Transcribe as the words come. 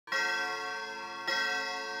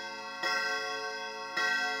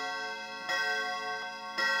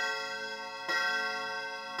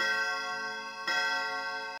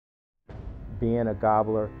being a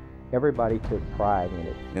Gobbler, everybody took pride in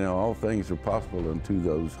it. You know, all things are possible unto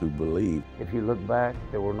those who believe. If you look back,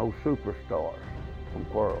 there were no superstars from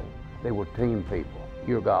Cuero. They were team people.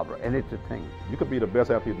 You're a Gobbler, and it's a team. You could be the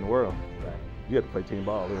best athlete in the world. Right. You have to play team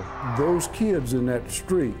ball there. Those kids in that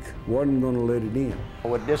streak wasn't going to let it in.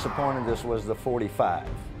 What disappointed us was the 45.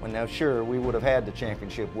 When now, sure, we would have had the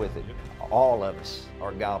championship with it. All of us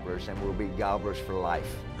are Gobblers, and we'll be Gobblers for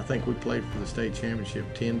life. I think we played for the state championship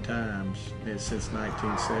 10 times since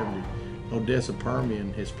 1970. Odessa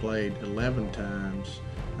Permian has played 11 times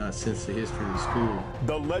since the history of the school.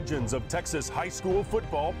 The Legends of Texas High School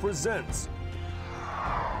Football presents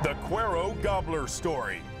the Cuero Gobbler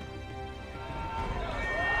story.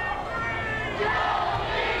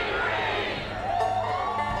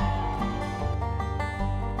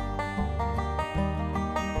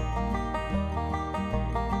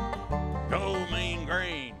 Go Mean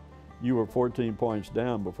Green! You were 14 points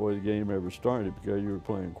down before the game ever started because you were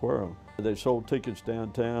playing Cuero. They sold tickets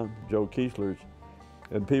downtown, Joe Kiesler's,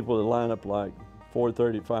 and people would line up like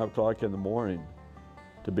 4:30, 5 o'clock in the morning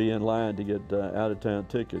to be in line to get out-of-town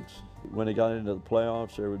tickets. When they got into the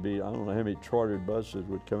playoffs, there would be, I don't know how many chartered buses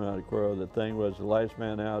would come out of Cuero. The thing was, the last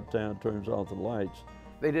man out of town turns off the lights.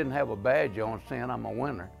 They didn't have a badge on saying I'm a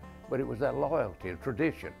winner, but it was that loyalty and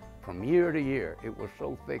tradition. From year to year, it was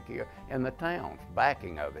so thick here, and the town's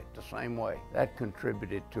backing of it the same way. That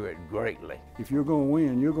contributed to it greatly. If you're going to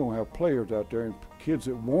win, you're going to have players out there and kids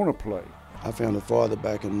that want to play. I found a father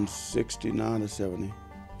back in 69 or 70. His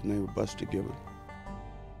name was Buster Gilbert.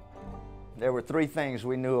 There were 3 things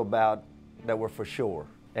we knew about that were for sure,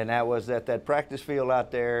 and that was that practice field out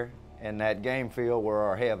there and that game field were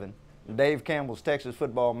our heaven. Dave Campbell's Texas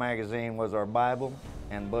Football Magazine was our Bible,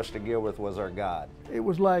 and Buster Gilbert was our God. It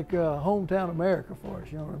was like hometown America for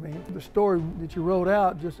us, you know what I mean? The story that you wrote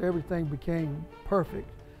out, just everything became perfect.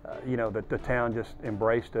 You know, the town just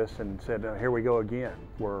embraced us and said, here we go again.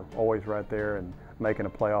 We're always right there and making a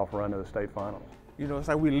playoff run to the state finals. You know, it's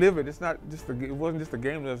like we live it. It's not just it wasn't just a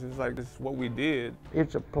game to us. It's like this is what we did.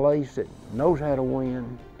 It's a place that knows how to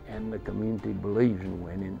win, and the community believes in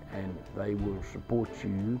winning, and they will support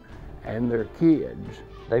you and their kids.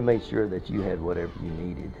 They made sure that you had whatever you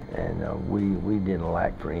needed, and we didn't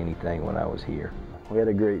lack for anything when I was here. We had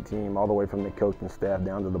a great team, all the way from the coaching staff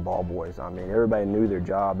down to the ball boys. I mean, everybody knew their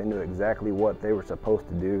job and knew exactly what they were supposed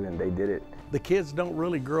to do, and they did it. The kids don't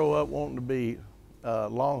really grow up wanting to be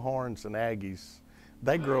Longhorns and Aggies.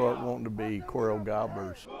 They grow up wanting to be Cuero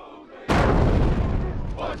Gobblers.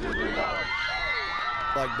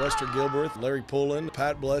 Like Buster Gilbert, Larry Pullen,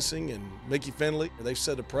 Pat Blessing, and Mickey Finley, they've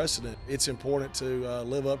set a precedent. It's important to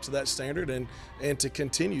live up to that standard and to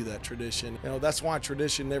continue that tradition. You know, that's why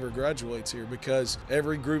tradition never graduates here, because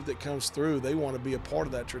every group that comes through, they want to be a part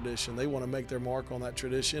of that tradition. They want to make their mark on that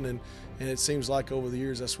tradition, and it seems like over the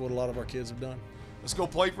years, that's what a lot of our kids have done. Let's go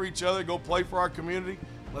play for each other, go play for our community.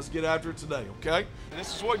 Let's get after it today, okay? And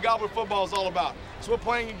this is what Gobbler football is all about. It's what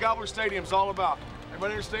playing in Gobbler Stadium is all about.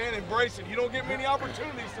 Everybody understand? Embrace it. You don't get many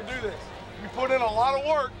opportunities to do this. You put in a lot of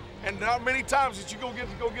work, and not many times that you go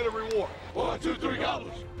get a reward. 1, 2, 3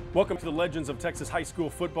 Gobblers. Welcome to the Legends of Texas High School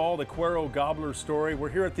Football, the Cuero Gobbler story. We're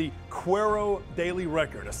here at the Cuero Daily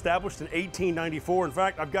Record, established in 1894. In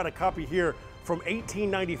fact, I've got a copy here from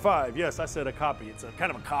 1895. Yes, I said a copy. It's a kind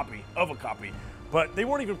of a copy of a copy. But they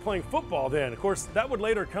weren't even playing football then. Of course, that would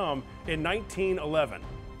later come in 1911.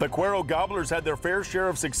 The Cuero Gobblers had their fair share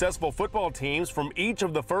of successful football teams from each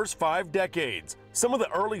of the first 5 decades. Some of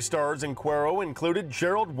the early stars in Cuero included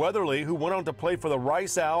Gerald Weatherly, who went on to play for the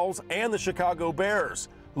Rice Owls and the Chicago Bears.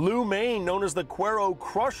 Lou Maine, known as the Cuero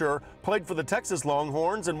Crusher, played for the Texas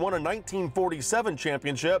Longhorns and won a 1947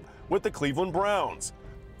 championship with the Cleveland Browns.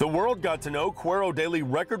 The world got to know Cuero Daily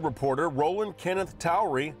Record reporter Roland Kenneth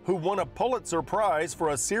Towery, who won a Pulitzer Prize for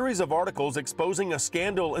a series of articles exposing a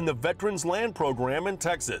scandal in the Veterans Land Program in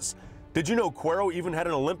Texas. Did you know Cuero even had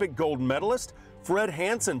an Olympic gold medalist? Fred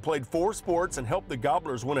Hansen played 4 sports and helped the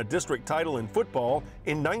Gobblers win a district title in football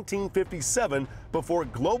in 1957 before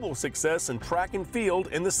global success in track and field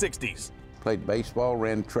in the 60s. Played baseball,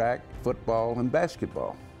 ran track, football, and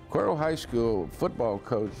basketball. Cuero High School football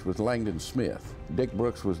coach was Langdon Smith. Dick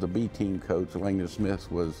Brooks was the B-team coach. Langdon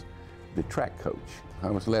Smith was the track coach. I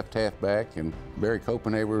was left halfback, and Barry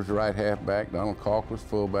Copenhaver was the right halfback. Donald Kalk was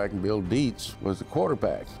fullback, and Bill Dietz was the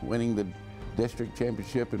quarterback, winning the district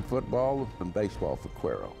championship in football and baseball for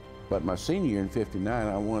Cuero. But my senior year in '59,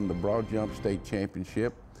 I won the broad jump state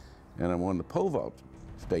championship, and I won the pole vault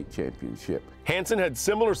state championship. Hansen had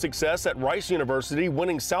similar success at Rice University,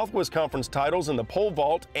 winning Southwest Conference titles in the pole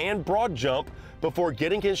vault and broad jump before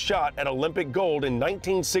getting his shot at Olympic gold in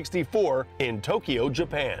 1964 in Tokyo,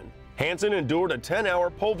 Japan. Hansen endured a 10-hour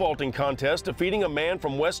pole vaulting contest, defeating a man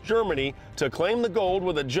from West Germany to claim the gold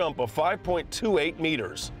with a jump of 5.28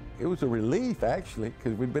 meters. It was a relief, actually,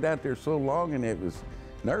 because we'd been out there so long and it was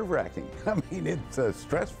nerve-wracking. I mean, it's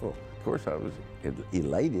stressful. Of course, I was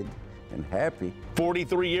elated and happy.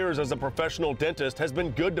 43 years as a professional dentist has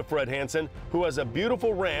been good to Fred Hansen, who has a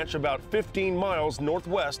beautiful ranch about 15 miles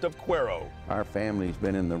northwest of Cuero. Our family's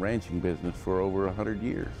been in the ranching business for over 100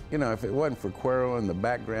 years. You know, if it wasn't for Cuero and the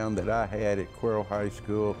background that I had at Cuero High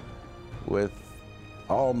School with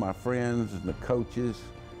all my friends and the coaches,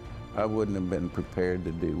 I wouldn't have been prepared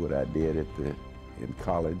to do what I did in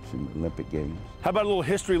college and Olympic Games. How about a little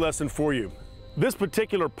history lesson for you? This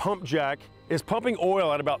particular pump jack is pumping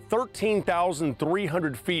oil at about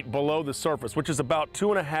 13,300 feet below the surface, which is about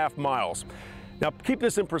 2.5 miles. Now, keep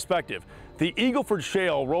this in perspective. The Eagleford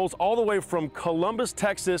Shale rolls all the way from Columbus,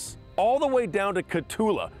 Texas, all the way down to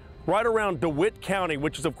Cotulla, right around DeWitt County,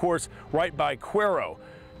 which is, of course, right by Cuero.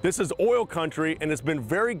 This is oil country, and it's been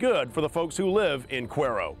very good for the folks who live in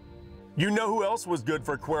Cuero. You know who else was good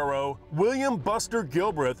for Cuero? William Buster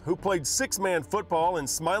Gilbreth, who played six-man football in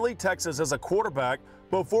Smiley, Texas as a quarterback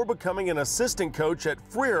before becoming an assistant coach at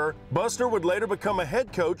Freer. Buster would later become a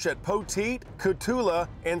head coach at Poteet, Cotulla,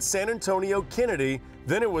 and San Antonio Kennedy.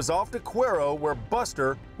 Then it was off to Cuero, where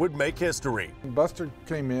Buster would make history. Buster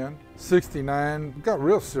came in, 69, got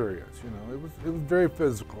real serious, you know, it was very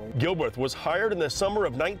physical. Gilbreth was hired in the summer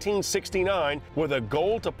of 1969 with a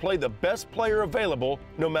goal to play the best player available,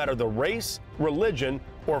 no matter the race, religion,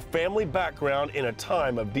 or family background in a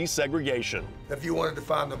time of desegregation. If you wanted to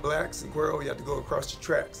find the blacks in Cuero, you had to go across the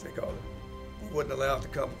tracks, they called it. You wasn't allowed to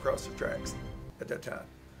come across the tracks at that time.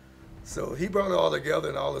 So he brought it all together,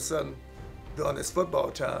 and all of a sudden, during this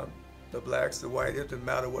football time, the blacks, the white, it didn't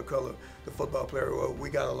matter what color the football player was, we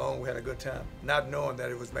got along, we had a good time. Not knowing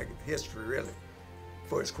that it was making history, really,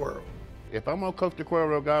 for his Cuero. If I'm gonna coach the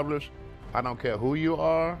Cuero Gobblers, I don't care who you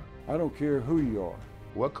are. I don't care who you are.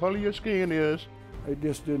 What color your skin is. It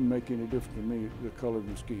just didn't make any difference to me, the color of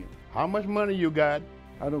your skin. How much money you got.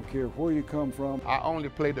 I don't care where you come from. I only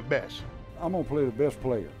play the best. I'm gonna play the best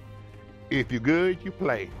player. If you're good, you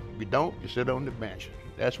play. If you don't, you sit on the bench.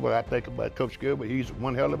 That's what I think about Coach Gilbert. He's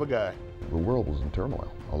one hell of a guy. The world was in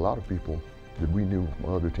turmoil. A lot of people that we knew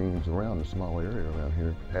from other teams around the small area around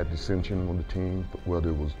here had dissension on the team, whether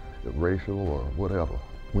it was racial or whatever.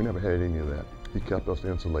 We never had any of that. He kept us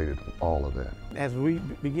insulated from all of that. As we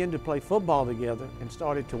began to play football together and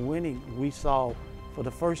started to winning, we saw for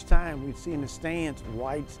the first time, we'd seen the stands,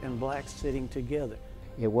 whites and blacks sitting together.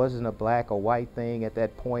 It wasn't a black or white thing at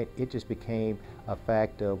that point. It just became a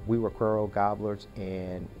fact of we were Cuero Gobblers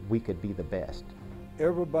and we could be the best.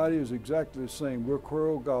 Everybody is exactly the same. We're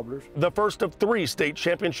Cuero Gobblers. The first of 3 state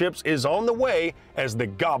championships is on the way as the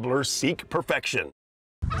Gobblers seek perfection.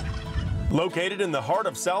 Located in the heart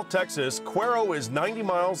of South Texas, Cuero is 90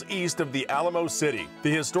 miles east of the Alamo City. The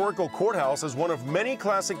historical courthouse is one of many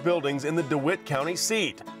classic buildings in the DeWitt County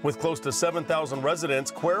seat. With close to 7,000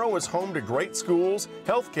 residents, Cuero is home to great schools,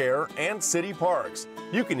 healthcare, and city parks.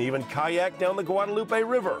 You can even kayak down the Guadalupe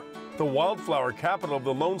River. The wildflower capital of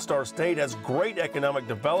the Lone Star State has great economic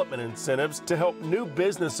development incentives to help new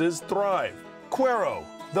businesses thrive. Cuero,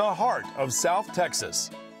 the heart of South Texas.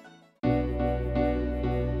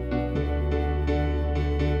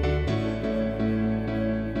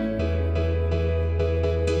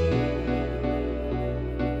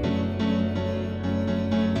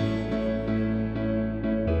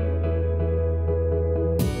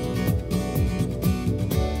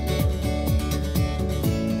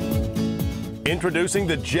 Introducing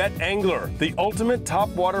the Jet Angler, the ultimate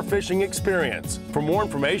topwater fishing experience. For more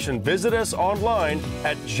information, visit us online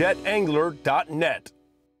at jetangler.net.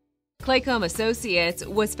 Claycomb Associates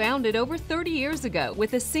was founded over 30 years ago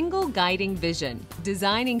with a single guiding vision,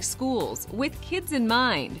 designing schools with kids in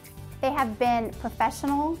mind. They have been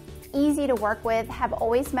professional, easy to work with, have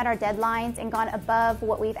always met our deadlines and gone above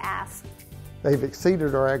what we've asked. They've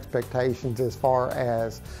exceeded our expectations as far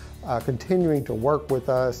as continuing to work with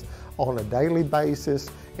us on a daily basis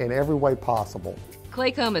in every way possible.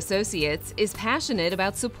 Claycomb Associates is passionate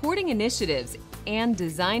about supporting initiatives and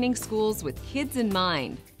designing schools with kids in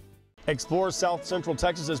mind. Explore South Central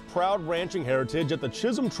Texas's proud ranching heritage at the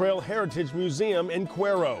Chisholm Trail Heritage Museum in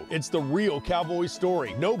Cuero. It's the real cowboy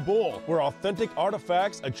story, no bull, where authentic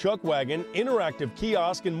artifacts, a chuck wagon, interactive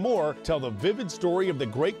kiosk, and more tell the vivid story of the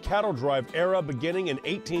great cattle drive era beginning in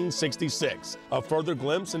 1866. A further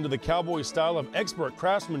glimpse into the cowboy style of expert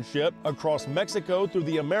craftsmanship across Mexico through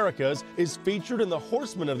the Americas is featured in the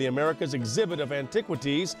Horsemen of the Americas exhibit of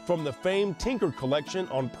antiquities from the famed Tinker Collection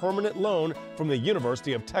on permanent loan from the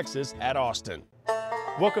University of Texas at Austin.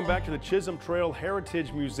 Welcome back to the Chisholm Trail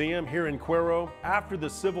Heritage Museum here in Cuero. After the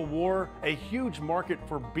Civil War, a huge market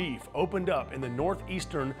for beef opened up in the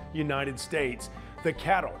northeastern United States. The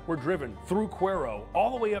cattle were driven through Cuero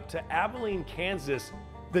all the way up to Abilene, Kansas.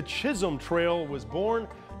 The Chisholm Trail was born.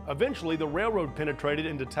 Eventually, the railroad penetrated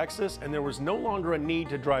into Texas, and there was no longer a need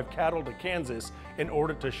to drive cattle to Kansas in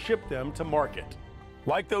order to ship them to market.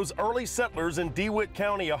 Like those early settlers in DeWitt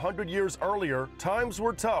County 100 years earlier, times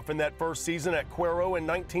were tough in that first season at Cuero in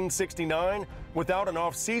 1969. Without an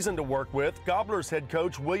off-season to work with, Gobblers head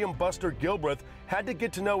coach William Buster Gilbreth had to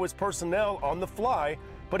get to know his personnel on the fly,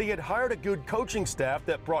 but he had hired a good coaching staff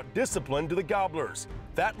that brought discipline to the Gobblers.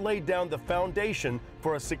 That laid down the foundation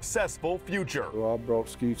for a successful future. Well, I brought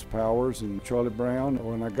Skeets Powers and Charlie Brown.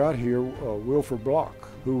 When I got here, Wilford Block,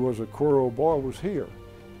 who was a Cuero boy, was here.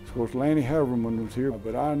 Of course, Lanny Haverman was here,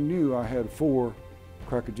 but I knew I had 4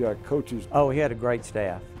 Crackerjack coaches. Oh, he had a great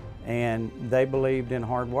staff, and they believed in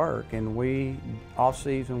hard work, and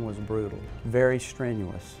off-season was brutal, very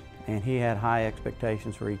strenuous, and he had high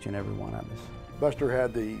expectations for each and every one of us. Buster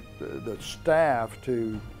had the staff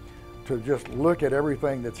to just look at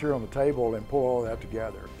everything that's here on the table and pull all that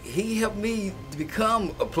together. He helped me to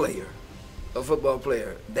become a player, a football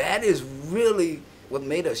player. That is really what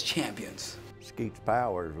made us champions. Skeets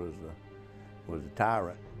Powers was a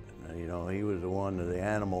tyrant. You know, he was the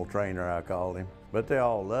animal trainer, I called him. But they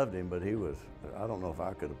all loved him, but I don't know if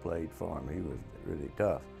I could have played for him. He was really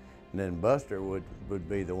tough. And then Buster would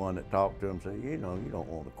be the one that talked to him and say, you know, you don't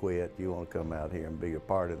want to quit. You want to come out here and be a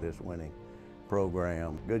part of this winning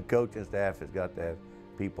program. Good coaching staff has got to have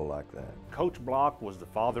people like that. Coach Block was the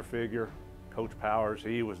father figure. Coach Powers,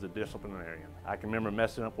 he was the disciplinarian. I can remember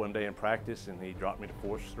messing up one day in practice and he dropped me to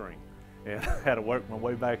 4th string. And I had to work my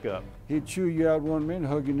way back up. He'd chew you out one minute,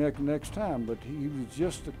 hug your neck the next time, but he was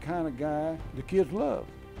just the kind of guy the kids loved.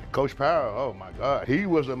 Coach Power, oh my God, he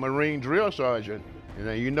was a Marine drill sergeant.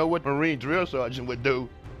 You know what Marine drill sergeant would do?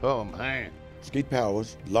 Oh man. Skeet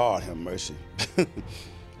Powers, Lord have mercy.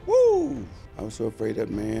 Woo! I was so afraid of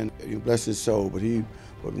that man. You bless his soul, but he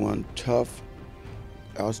was one tough,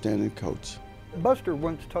 outstanding coach. Buster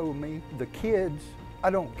once told me, the kids,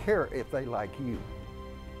 I don't care if they like you.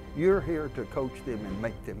 You're here to coach them and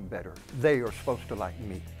make them better. They are supposed to like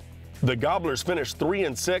me. The Gobblers finished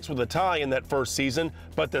 3-6 with a tie in that first season,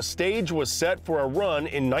 but the stage was set for a run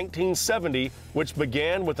in 1970, which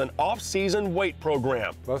began with an off-season weight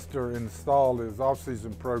program. Buster installed his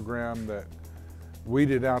off-season program that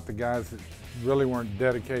weeded out the guys that really weren't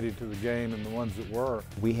dedicated to the game and the ones that were.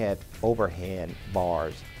 We had overhand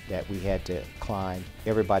bars that we had to climb.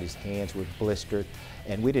 Everybody's hands were blistered,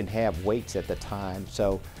 and we didn't have weights at the time,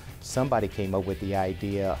 so somebody came up with the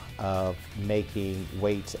idea of making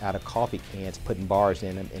weights out of coffee cans, putting bars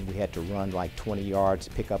in them, and we had to run like 20 yards,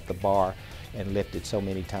 pick up the bar, and lift it so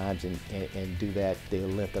many times and do that the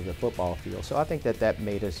length of the football field. So I think that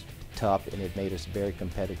made us tough, and it made us very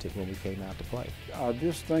competitive when we came out to play. I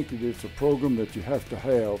just think that it's a program that you have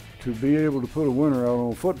to be able to put a winner out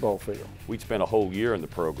on a football field. We'd spent a whole year in the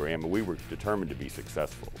program, and we were determined to be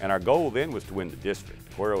successful. And our goal then was to win the district.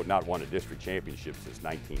 Cuero had not won a district championship since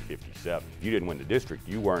 1957. If you didn't win the district,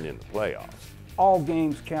 you weren't in the playoffs. All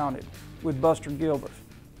games counted with Buster Gilbreth,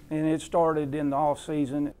 and it started in the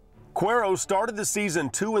off-season. Cuero started the season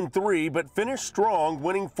 2-3, but finished strong,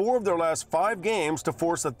 winning 4 of their last 5 games to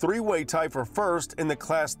force a 3-way tie for first in the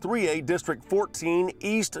Class 3A District 14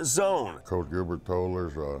 East Zone. Coach Gilbert told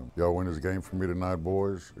us, y'all win this game for me tonight,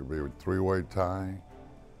 boys. It'll be a 3-way tie,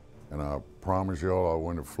 and I promise y'all I'll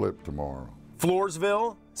win a flip tomorrow.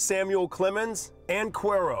 Floresville, Samuel Clemens, and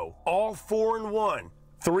Cuero, all 4-1.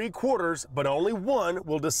 3 quarters, but only one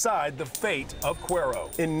will decide the fate of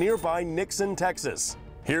Cuero in nearby Nixon, Texas.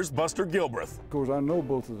 Here's Buster Gilbreth. Of course, I know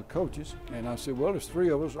both of the coaches, and I said, well, there's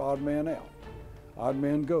 3 of us, odd man out. Odd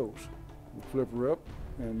man goes. We flip her up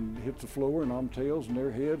and hit the floor, and I'm tails, and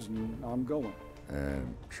they're heads, and I'm going.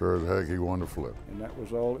 And sure as heck, he won the flip. And that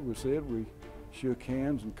was all it was said. We shook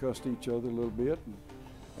hands and cussed each other a little bit,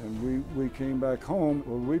 and we came back home.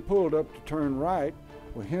 Well, we pulled up to turn right.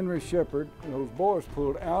 Well, Henry Shepard and those boys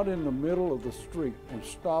pulled out in the middle of the street and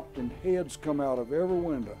stopped, and heads come out of every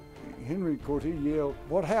window. Henry, of course, he yelled,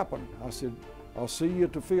 what happened? I said, I'll see you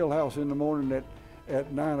at the field house in the morning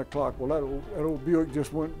at 9 o'clock. Well, that old Buick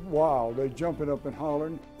just went wild. They jumping up and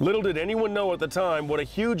hollering. Little did anyone know at the time what a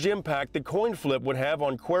huge impact the coin flip would have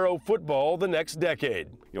on Cuero football the next decade.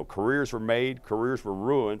 You know, careers were made, careers were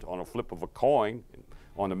ruined on a flip of a coin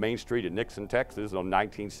on the main street of Nixon, Texas in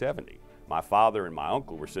 1970. My father and my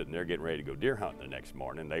uncle were sitting there getting ready to go deer hunting the next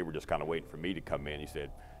morning. They were just kind of waiting for me to come in. He said,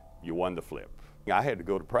 you won the flip. I had to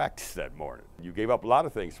go to practice that morning. You gave up a lot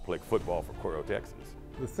of things to play football for Cuero, Texas.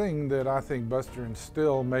 The thing that I think Buster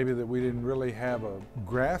instilled, maybe that we didn't really have a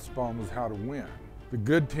grasp on, was how to win. The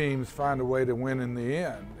good teams find a way to win in the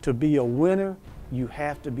end. To be a winner, you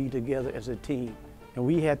have to be together as a team. And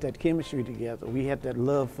we had that chemistry together. We had that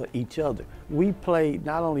love for each other. We played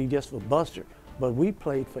not only just for Buster, but we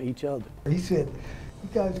played for each other. He said, you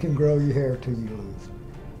guys can grow your hair till you lose.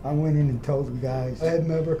 I went in and told the guys I had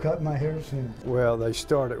never cut my hair since. Well, they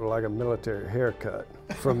started with like a military haircut.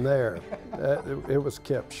 From there, it was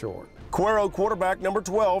kept short. Cuero quarterback number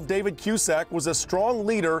 12, David Cusack, was a strong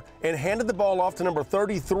leader and handed the ball off to number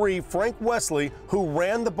 33, Frank Wesley, who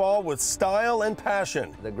ran the ball with style and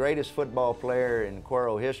passion. The greatest football player in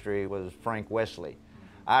Cuero history was Frank Wesley.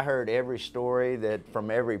 I heard every story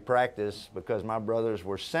from every practice because my brothers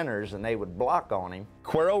were centers and they would block on him.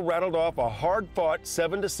 Cuero rattled off a hard-fought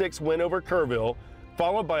 7-6 win over Kerrville,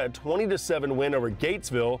 followed by a 20-7 win over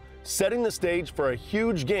Gatesville, setting the stage for a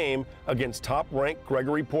huge game against top-ranked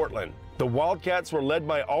Gregory Portland. The Wildcats were led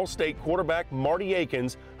by All-State quarterback Marty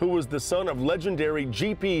Akins, who was the son of legendary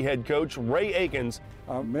GP head coach Ray Akins.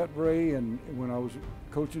 I met Ray when I was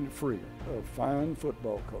coaching at Freer, a fine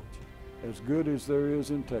football coach, as good as there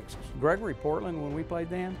is in Texas. Gregory Portland, when we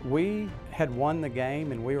played them, we had won the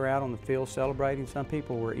game and we were out on the field celebrating. Some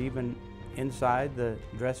people were even inside the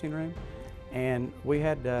dressing room, and we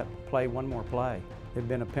had to play one more play. There'd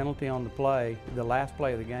been a penalty on the play. The last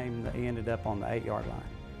play of the game, they ended up on the 8-yard line.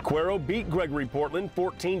 Cuero beat Gregory Portland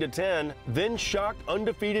 14-10, then shocked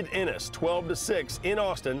undefeated Ennis 12-6 in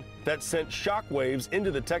Austin that sent shockwaves into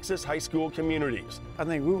the Texas high school communities. I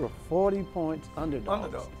think we were 40 points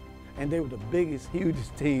underdogs. And they were the biggest,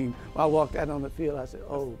 hugest team. I walked out on the field, I said,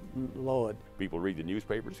 oh, Lord. People read the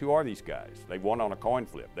newspapers, who are these guys? They won on a coin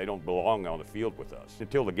flip. They don't belong on the field with us.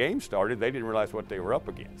 Until the game started, they didn't realize what they were up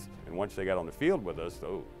against. And once they got on the field with us,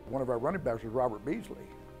 oh. One of our running backs was Robert Beasley.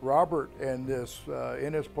 Robert and this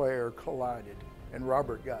Ennis player collided, and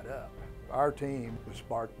Robert got up. Our team was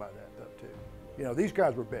sparked by that, though, too. You know, these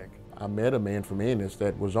guys were big. I met a man from Ennis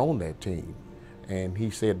that was on that team, and he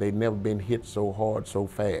said they'd never been hit so hard, so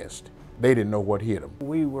fast. They didn't know what hit them.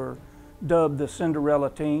 We were dubbed the Cinderella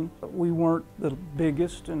team. We weren't the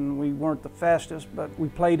biggest and we weren't the fastest, but we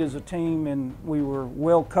played as a team and we were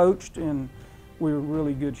well coached and we were in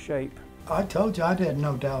really good shape. I told you I had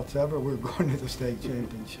no doubts ever we were going to the state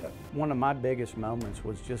championship. One of my biggest moments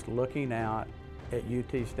was just looking out at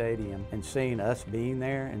UT Stadium and seeing us being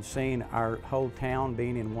there and seeing our whole town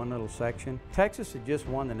being in one little section. Texas had just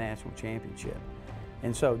won the national championship.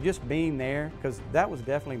 And so just being there, because that was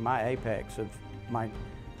definitely my apex of my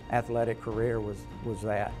athletic career was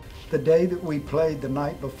that. The day that we played the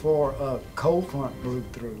night before, a cold front blew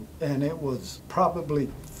through, and it was probably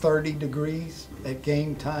 30 degrees at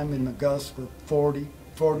game time in the gusts of 40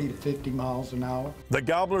 to 50 miles an hour. The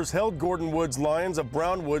Gobblers held Gordon Wood's Lions of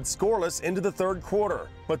Brownwood scoreless into the third quarter,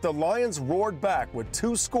 but the Lions roared back with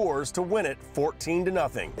 2 scores to win it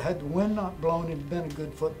 14-0. Had the wind not blown, it had been a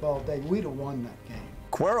good football day, we'd have won that game.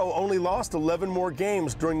 Cuero only lost 11 more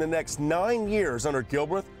games during the next 9 years under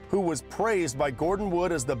Gilbreth, who was praised by Gordon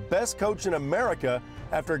Wood as the best coach in America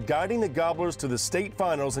after guiding the Gobblers to the state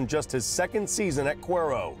finals in just his second season at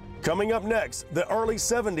Cuero. Coming up next, the early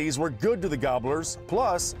 70s were good to the Gobblers,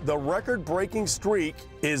 plus the record-breaking streak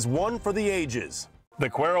is one for the ages. The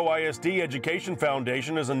Cuero ISD Education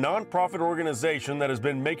Foundation is a nonprofit organization that has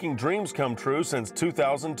been making dreams come true since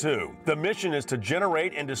 2002. The mission is to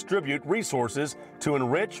generate and distribute resources to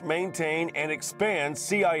enrich, maintain, and expand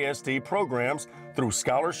CISD programs through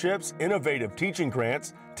scholarships, innovative teaching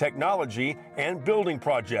grants, technology, and building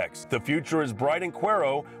projects. The future is bright in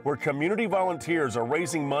Cuero, where community volunteers are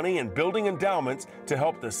raising money and building endowments to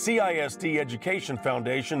help the CISD Education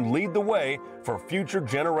Foundation lead the way for future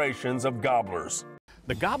generations of Gobblers.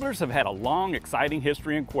 The Gobblers have had a long, exciting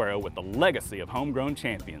history in Cuero with the legacy of homegrown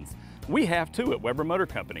champions. We have too at Weber Motor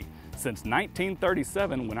Company. Since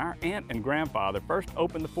 1937, when our aunt and grandfather first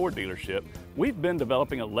opened the Ford dealership, we've been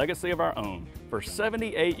developing a legacy of our own. For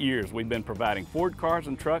 78 years, we've been providing Ford cars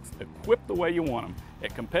and trucks equipped the way you want them,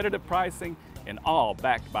 at competitive pricing, and all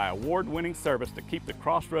backed by award-winning service to keep the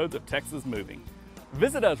crossroads of Texas moving.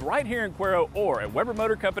 Visit us right here in Cuero or at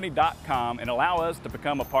WeberMotorCompany.com and allow us to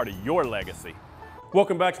become a part of your legacy.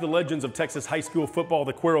 Welcome back to the Legends of Texas High School Football,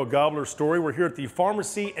 the Cuero Gobblers story. We're here at the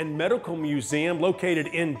Pharmacy and Medical Museum located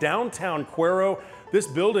in downtown Cuero. This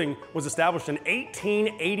building was established in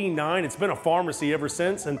 1889. It's been a pharmacy ever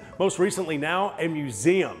since, and most recently now a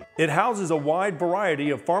museum. It houses a wide variety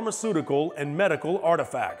of pharmaceutical and medical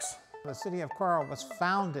artifacts. The city of Cuero was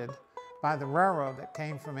founded by the railroad that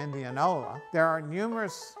came from Indianola. There are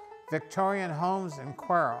numerous Victorian homes in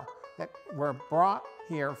Cuero that were brought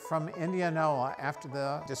here from Indianola after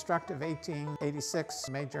the destructive 1886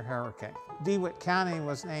 major hurricane. DeWitt County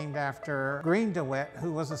was named after Green DeWitt,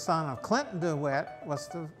 who was the son of Clinton DeWitt, was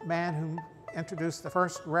the man who introduced the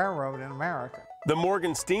first railroad in America. The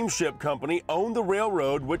Morgan Steamship Company owned the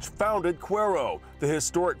railroad which founded Cuero. The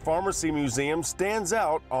historic Pharmacy Museum stands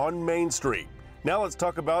out on Main Street. Now let's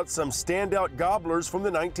talk about some standout gobblers from the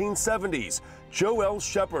 1970s. Joel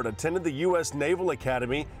Shepard attended the U.S. Naval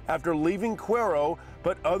Academy after leaving Cuero,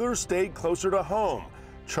 but others stayed closer to home.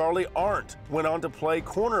 Charlie Arndt went on to play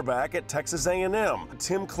cornerback at Texas A&M.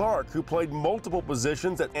 Tim Clark, who played multiple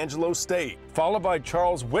positions at Angelo State, followed by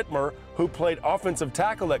Charles Whitmer, who played offensive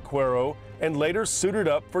tackle at Cuero and later suited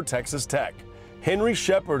up for Texas Tech. Henry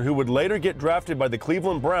Shepard, who would later get drafted by the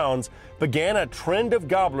Cleveland Browns, began a trend of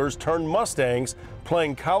gobblers turned Mustangs,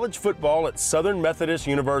 playing college football at Southern Methodist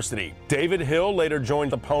University. David Hill later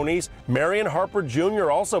joined the Ponies. Marion Harper Jr.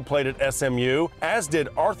 also played at SMU, as did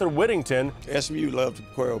Arthur Whittington. SMU loved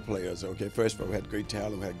Cuero players, okay? First of all, we had great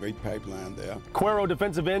talent, we had great pipeline there. Cuero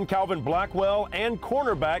defensive end Calvin Blackwell and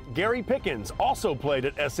cornerback Gary Pickens also played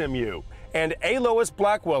at SMU. And Alois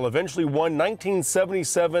Blackwell eventually won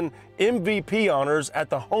 1977 MVP honors at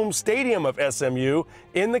the home stadium of SMU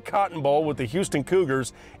in the Cotton Bowl with the Houston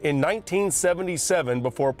Cougars in 1977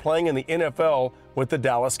 before playing in the NFL with the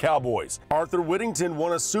Dallas Cowboys. Arthur Whittington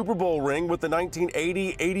won a Super Bowl ring with the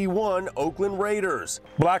 1980-81 Oakland Raiders.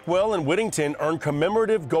 Blackwell and Whittington earned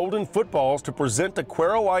commemorative golden footballs to present to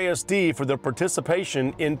Cuero ISD for their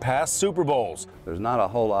participation in past Super Bowls. There's not a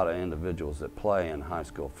whole lot of individuals that play in high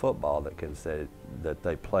school football that can say that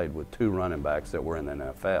they played with two running backs that were in the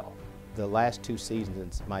NFL. The last 2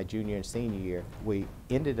 seasons, my junior and senior year, we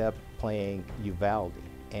ended up playing Uvalde,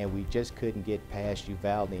 and we just couldn't get past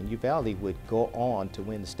Uvalde, and Uvalde would go on to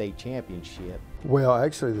win the state championship. Well,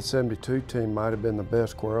 actually the 72 team might have been the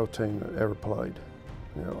best Cuero team that ever played.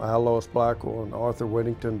 You know, Alois Blackwell and Arthur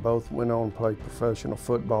Whittington both went on and played professional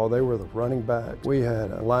football. They were the running backs. We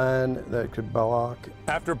had a line that could block.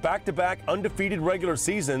 After back-to-back undefeated regular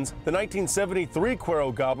seasons, the 1973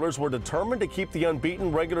 Cuero Gobblers were determined to keep the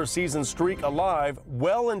unbeaten regular season streak alive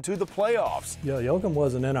well into the playoffs. Yeah, Yoakum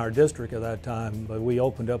wasn't in our district at that time, but we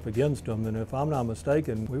opened up against them, and if I'm not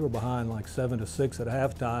mistaken, we were behind like 7-6 at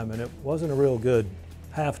halftime, and it wasn't a real good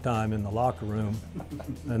halftime in the locker room,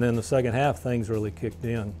 and then the second half things really kicked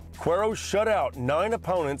in. Cuero shut out 9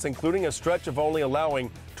 opponents, including a stretch of only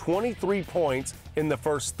allowing 23 points in the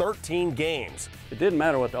first 13 games. It didn't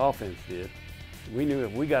matter what the offense did. We knew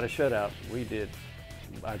if we got a shutout, we did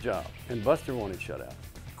our job, and Buster wanted shutout.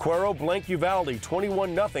 Cuero blanked Uvalde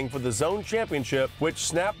 21-0 for the zone championship, which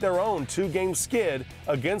snapped their own 2-game skid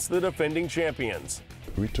against the defending champions.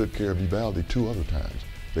 We took care of Uvalde 2 other times.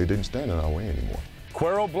 They didn't stand in our way anymore.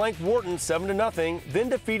 Cuero blanked Wharton 7-0, then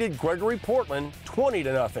defeated Gregory Portland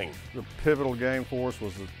 20-0. The pivotal game for us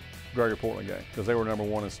was the Gregory Portland game because they were #1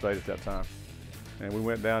 in the state at that time. And we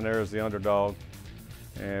went down there as the underdog,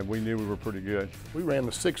 and we knew we were pretty good. We ran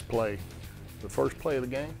the 6th play, the first play of the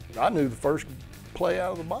game. I knew the first play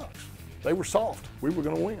out of the box. They were soft. We were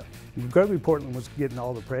going to win. Gregory Portland was getting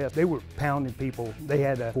all the press. They were pounding people. They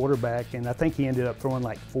had a quarterback, and I think he ended up throwing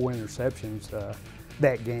like 4 interceptions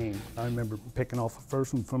that game. I remember picking off the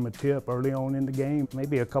first one from a tip early on in the game,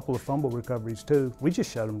 maybe a couple of fumble recoveries too. We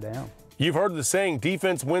just shut them down. You've heard the saying,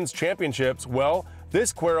 defense wins championships. Well,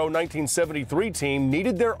 this Cuero 1973 team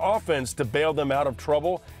needed their offense to bail them out of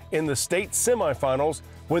trouble in the state semifinals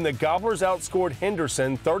when the Gobblers outscored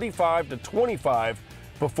Henderson 35-25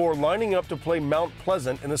 before lining up to play Mount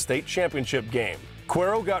Pleasant in the state championship game.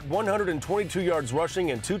 Cuero got 122 yards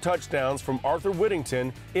rushing and 2 touchdowns from Arthur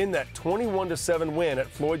Whittington in that 21-7 win at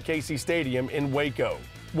Floyd Casey Stadium in Waco.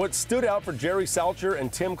 What stood out for Jerry Salcher and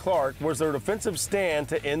Tim Clark was their defensive stand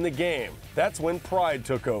to end the game. That's when pride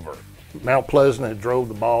took over. Mount Pleasant had drove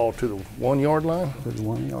the ball to the 1-yard line. To the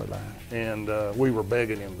 1-yard line. And we were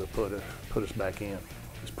begging him to put us back in.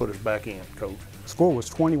 Just put us back in, coach. The score was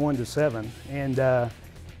 21-7, and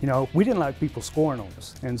you know, we didn't like people scoring on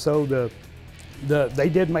us, and so they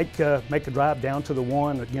did make a drive down to the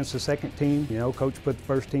 1 against the second team. You know, coach put the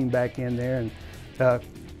first team back in there, and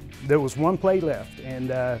there was 1 play left,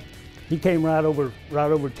 and he came right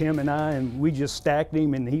over Tim and I, and we just stacked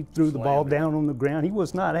him, and he threw the ball down on the ground. He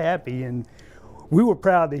was not happy, and we were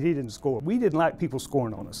proud that he didn't score. We didn't like people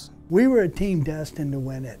scoring on us. We were a team destined to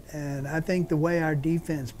win it, and I think the way our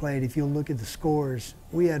defense played, if you'll look at the scores,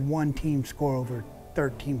 we had 1 team score over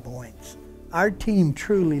 13 points. Our team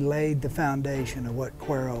truly laid the foundation of what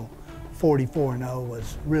Cuero 44-0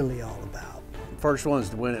 was really all about. First ones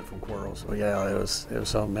to win it from Cuero, so yeah, it was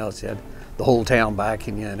something else. You had the whole town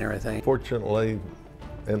backing you and everything. Fortunately,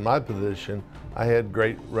 in my position, I had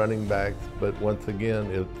great running backs, but once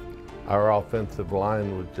again, our offensive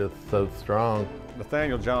line was just so strong.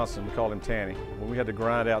 Nathaniel Johnson, we called him Tanny. When we had to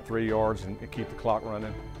grind out 3 yards and keep the clock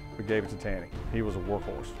running, we gave it to Tanny. He was a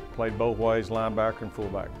workhorse. Played both ways, linebacker and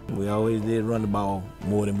fullback. We always did run the ball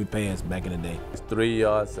more than we passed back in the day. It's 3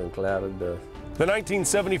 yards and cloud of dust. The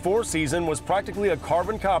 1974 season was practically a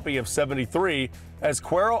carbon copy of 73, as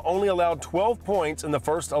Cuero only allowed 12 points in the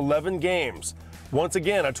first 11 games. Once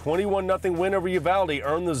again, a 21-0 win over Uvalde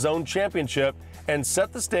earned the zone championship and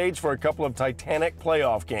set the stage for a couple of titanic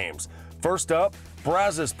playoff games. First up,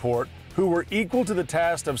 Brazosport, who were equal to the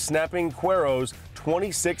task of snapping Cuero's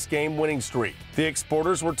 26-game winning streak. The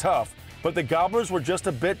exporters were tough, but the Gobblers were just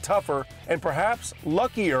a bit tougher and perhaps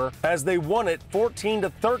luckier as they won it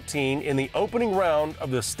 14-13 in the opening round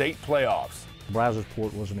of the state playoffs.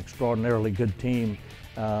 Brazosport was an extraordinarily good team.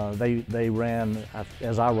 They ran,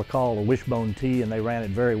 as I recall, a wishbone tee, and they ran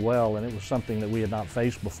it very well, and it was something that we had not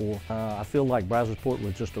faced before. I feel like Brazosport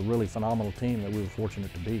was just a really phenomenal team that we were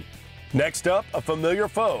fortunate to beat. Next up, a familiar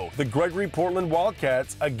foe, the Gregory Portland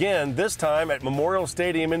Wildcats, again this time at Memorial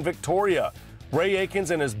Stadium in Victoria. Ray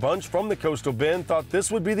Akins and his bunch from the Coastal Bend thought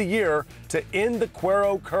this would be the year to end the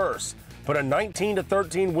Cuero curse, but a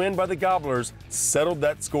 19-13 win by the Gobblers settled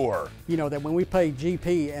that score. You know, that when we played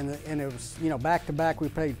GP and it was, you know, back-to-back, we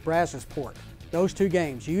played Brazosport. Those two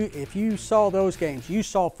games, if you saw those games, you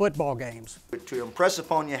saw football games. To impress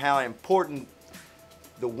upon you how important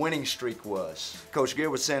the winning streak was, Coach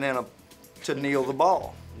Gill was sent in to kneel the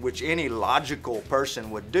ball, which any logical person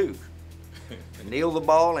would do. Kneel the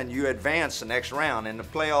ball and you advance the next round. In the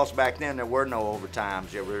playoffs back then, there were no overtimes.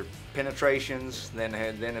 There were penetrations, then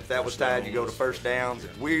if that was tied, you go to first downs.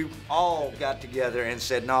 We all got together and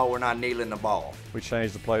said, no, we're not kneeling the ball. We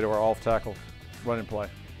changed the play to our off-tackle running play,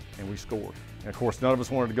 and we scored. And of course, none of us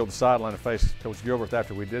wanted to go to the sideline and face Coach Gilbert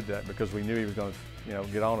after we did that because we knew he was going to,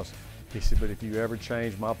 get on us. He said, but if you ever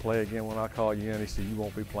change my play again when I call you in, he said, you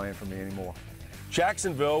won't be playing for me anymore.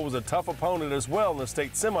 Jacksonville was a tough opponent as well in the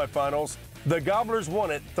state semifinals. The Gobblers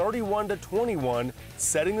won it 31-21,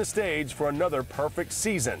 setting the stage for another perfect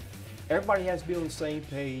season. Everybody has to be on the same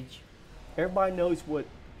page. Everybody knows what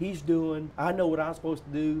he's doing. I know what I'm supposed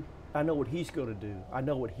to do. I know what he's going to do. I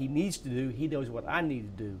know what he needs to do. He knows what I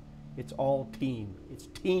need to do. It's all team. It's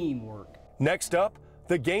teamwork. Next up,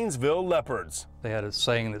 the Gainesville Leopards. They had a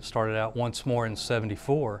saying that started out once more in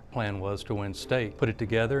 '74. Plan was to win state. Put it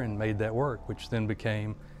together and made that work, which then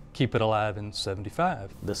became keep it alive in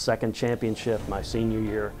 '75. The second championship, my senior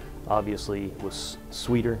year, obviously was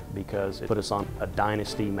sweeter because it put us on a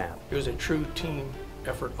dynasty map. It was a true team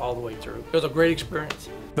effort all the way through. It was a great experience.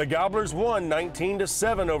 The Gobblers won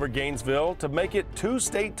 19-7 over Gainesville to make it 2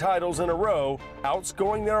 state titles in a row,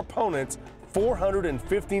 outscoring their opponents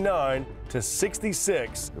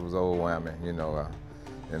 459-66. It was overwhelming, and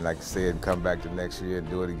like I said, come back the next year and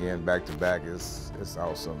do it again back to back. It's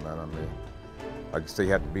awesome, man. I mean, like you say,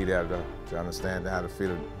 you have to be there to understand how the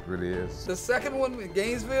feeling really is. The second one, the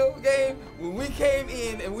Gainesville game, when we came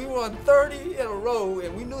in and we won 30 in a row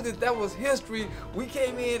and we knew that was history, we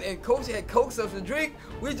came in and Coach had Cokes up to drink.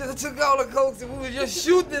 We just took all the Cokes and we were just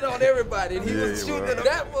shooting it on everybody. And he was shooting it.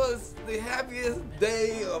 That was the happiest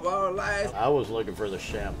day of our lives. I was looking for the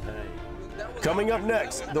champagne. Coming up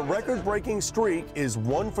next, the record-breaking streak is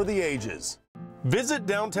one for the ages. Visit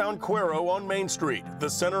downtown Cuero on Main Street, the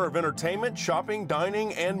center of entertainment, shopping,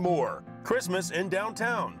 dining, and more. Christmas in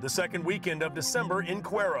downtown, the second weekend of December in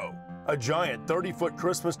Cuero. A giant 30-foot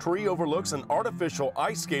Christmas tree overlooks an artificial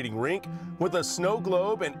ice skating rink with a snow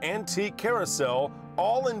globe and antique carousel,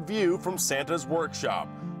 all in view from Santa's workshop.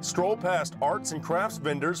 Stroll past arts and crafts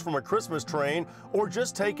vendors from a Christmas train or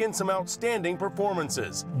just take in some outstanding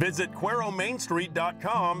performances. Visit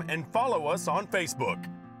CueroMainStreet.com and follow us on Facebook.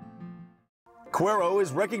 Cuero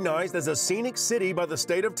is recognized as a scenic city by the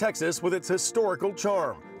state of Texas with its historical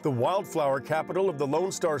charm. The wildflower capital of the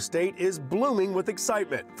Lone Star State is blooming with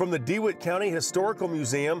excitement. From the DeWitt County Historical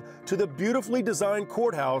Museum to the beautifully designed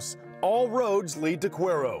courthouse, all roads lead to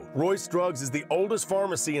Cuero. Royce Drugs is the oldest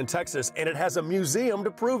pharmacy in Texas, and it has a museum to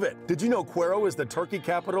prove it. Did you know Cuero is the turkey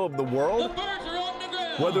capital of the world?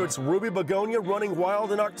 Whether it's Ruby Begonia running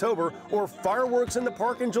wild in October or fireworks in the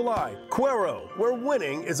park in July, Cuero, where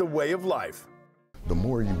winning is a way of life. The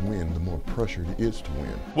more you win, the more pressure it is to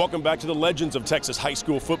win. Welcome back to the Legends of Texas High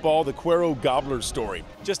School Football, the Cuero Gobblers story.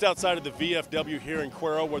 Just outside of the VFW here in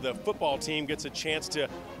Cuero, where the football team gets a chance to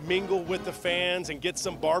mingle with the fans and get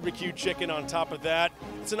some barbecue chicken on top of that.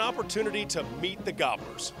 It's an opportunity to meet the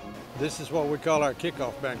Gobblers. This is what we call our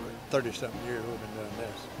kickoff banquet. 30-something years we've been doing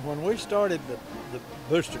this. When we started the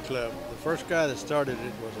Booster Club, the first guy that started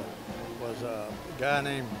it was a was a guy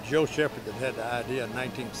named Joe Shepard that had the idea in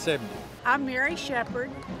 1970. I'm Mary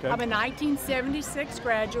Shepard. Okay. I'm a 1976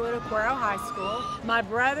 graduate of Cuero High School. My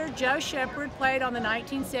brother Joe Shepard played on the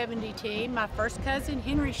 1970 team. My first cousin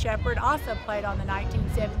Henry Shepard also played on the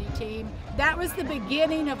 1970 team. That was the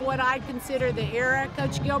beginning of what I'd consider the era.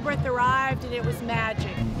 Coach Gilbreth arrived and it was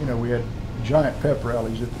magic. You know, we had giant pep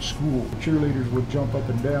rallies at the school. Cheerleaders would jump up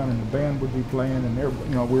and down and the band would be playing and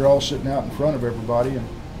you know, we were all sitting out in front of everybody and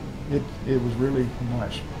it was really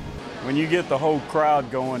nice. When you get the whole crowd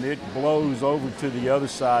going, it blows over to the other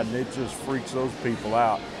side and it just freaks those people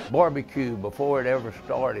out. Barbecue, before it ever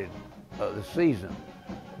started the season,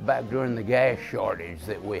 back during the gas shortage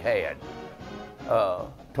that we had,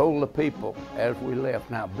 told the people as we left,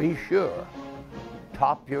 now be sure,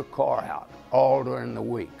 top your car out all during the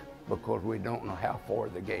week because we don't know how far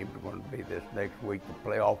the games are going to be this next week to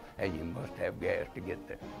play off and you must have gas to get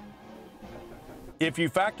there. If you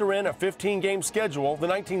factor in a 15-game schedule, the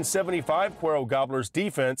 1975 Cuero Gobblers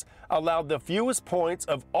defense allowed the fewest points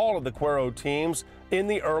of all of the Cuero teams in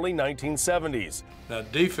the early 1970s. Now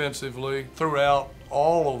defensively, throughout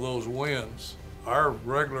all of those wins, our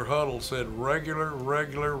regular huddle said regular,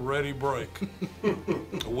 ready, break.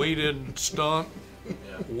 We didn't stunt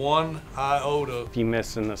one iota. If you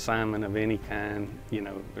miss an assignment of any kind, you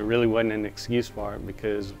know, there really wasn't an excuse for it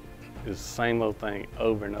because it's the same old thing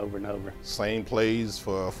over and over and over. Same plays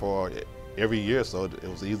for every year, so it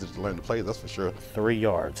was easy to learn the plays, that's for sure. 3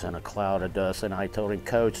 yards in a cloud of dust, and I told him,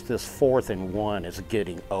 Coach, this 4th and 1 is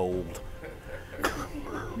getting old.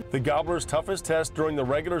 The Gobblers' toughest test during the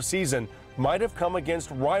regular season might have come against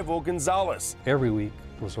rival Gonzales. Every week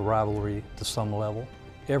was a rivalry to some level.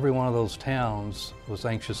 Every one of those towns was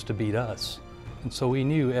anxious to beat us. And so we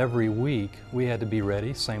knew every week we had to be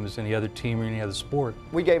ready, same as any other team or any other sport.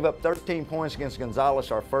 We gave up 13 points against Gonzales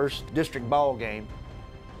our first district ball game.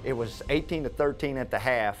 It was 18-13 at the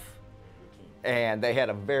half, and they had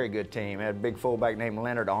a very good team. They had a big fullback named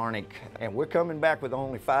Leonard Arnick, and we're coming back with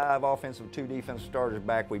only 5 offensive, 2 defensive starters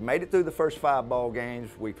back. We made it through the first 5 ball games.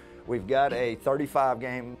 We've got a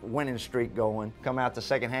 35-game winning streak going. Come out the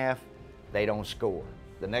second half, they don't score.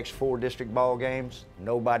 The next 4 district ball games,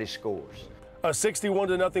 nobody scores. A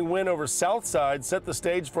 61-0 win over Southside set the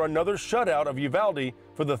stage for another shutout of Uvalde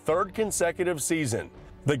for the 3rd consecutive season.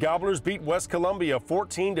 The Gobblers beat West Columbia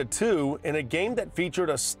 14-2 in a game that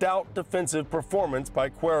featured a stout defensive performance by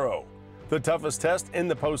Cuero. The toughest test in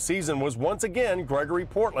the postseason was once again Gregory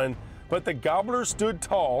Portland, but the Gobblers stood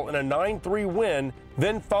tall in a 9-3 win,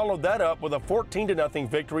 then followed that up with a 14-0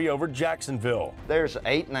 victory over Jacksonville. There's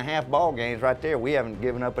 8.5 ball games right there. We haven't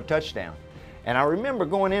given up a touchdown. And I remember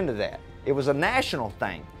going into that. It was a national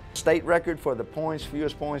thing. State record for the points,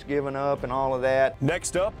 fewest points given up and all of that.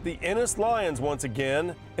 Next up, the Ennis Lions once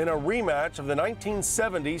again in a rematch of the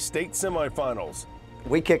 1970 state semifinals.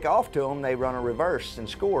 We kick off to them, they run a reverse and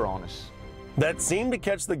score on us. That seemed to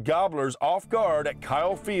catch the Gobblers off guard at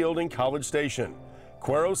Kyle Field in College Station.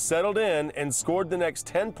 Cuero settled in and scored the next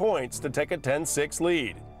 10 points to take a 10-6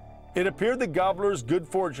 lead. It appeared the Gobblers' good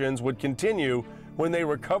fortunes would continue when they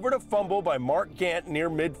recovered a fumble by Mark Gant near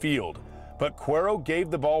midfield. But Cuero gave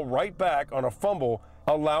the ball right back on a fumble,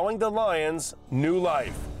 allowing the Lions new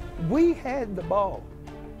life. We had the ball.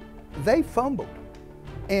 They fumbled,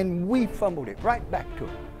 and we fumbled it right back to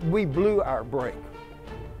them. We blew our break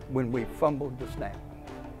when we fumbled the snap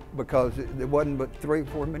because there wasn't but 3 or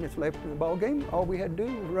 4 minutes left in the ball game. All we had to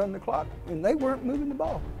do was run the clock, and they weren't moving the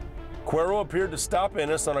ball. Cuero appeared to stop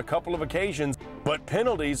Ennis on a couple of occasions, but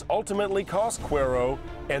penalties ultimately cost Cuero,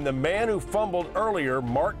 and the man who fumbled earlier,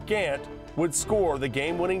 Mark Gant, would score the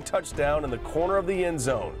game-winning touchdown in the corner of the end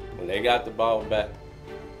zone. When they got the ball back,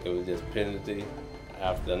 it was just penalty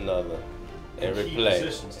after another. Every play,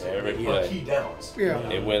 every play. Key downs. Yeah.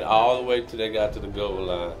 It went all the way till they got to the goal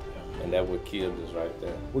line, and that what killed us right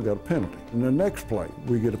there. We got a penalty. In the next play,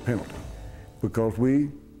 we get a penalty because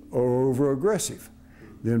we are over-aggressive.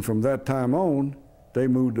 Then from that time on, they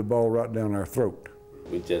moved the ball right down our throat.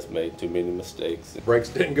 We just made too many mistakes. Breaks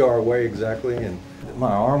didn't go our way exactly, and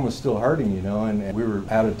my arm was still hurting, you know, and we were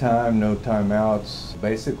out of time, no timeouts.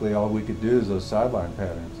 Basically, all we could do is those sideline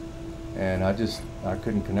patterns. And I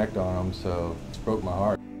couldn't connect on them, so it broke my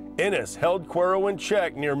heart. Ennis held Cuero in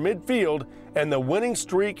check near midfield, and the winning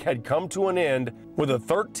streak had come to an end with a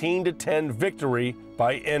 13-10 victory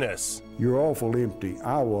by Ennis. You're awful empty,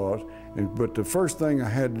 I was, but the first thing I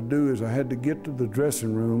had to do is I had to get to the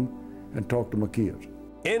dressing room and talk to my kids.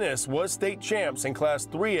 Ennis was state champs in Class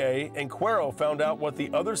 3A, and Cuero found out what the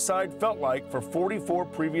other side felt like for 44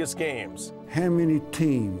 previous games. How many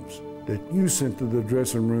teams that you sent to the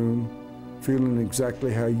dressing room feeling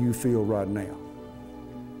exactly how you feel right now?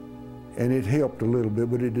 And it helped a little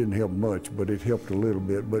bit, but it didn't help much, but it helped a little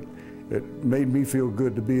bit. But it made me feel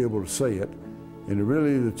good to be able to say it. And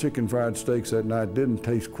really, the chicken fried steaks that night didn't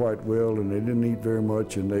taste quite well, and they didn't eat very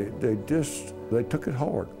much, and they took it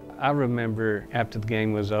hard. I remember after the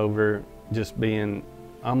game was over, just being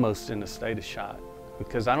almost in a state of shock,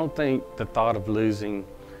 because I don't think the thought of losing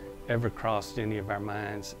ever crossed any of our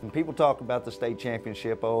minds. When people talk about the state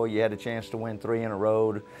championship, oh, you had a chance to win 3 in a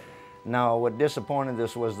row. No, what disappointed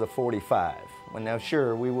us was the 45. Well, now,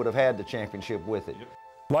 sure, we would have had the championship with it.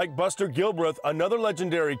 Like Buster Gilbreth, another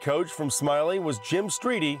legendary coach from Smiley was Jim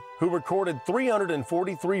Streety, who recorded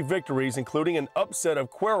 343 victories, including an upset of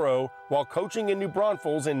Cuero while coaching in New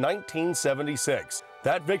Braunfels in 1976.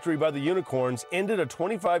 That victory by the Unicorns ended a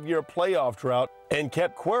 25-year playoff drought and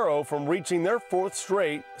kept Cuero from reaching their 4th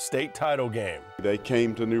straight state title game. They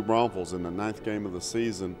came to New Braunfels in the 9th game of the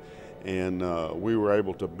season, and we were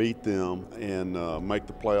able to beat them and make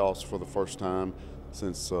the playoffs for the first time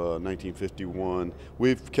since 1951.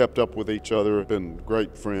 We've kept up with each other, been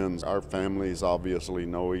great friends. Our families obviously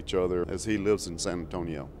know each other, as he lives in San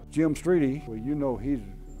Antonio. Jim Streety, well, you know he's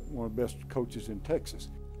one of the best coaches in Texas.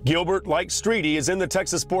 Gilbert, like Streety, is in the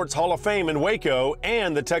Texas Sports Hall of Fame in Waco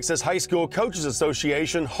and the Texas High School Coaches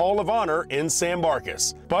Association Hall of Honor in San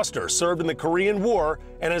Marcos. Buster served in the Korean War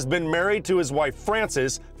and has been married to his wife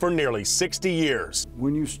Frances for nearly 60 years.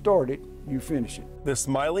 When you start it, you finish it. The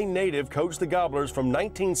Smiley native coached the Gobblers from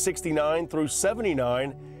 1969 through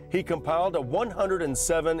 79. He compiled a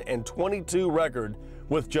 107-22 record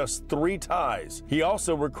with just 3 ties. He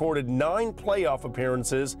also recorded 9 playoff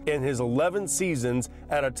appearances in his 11 seasons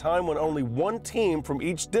at a time when only 1 team from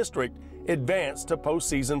each district advanced to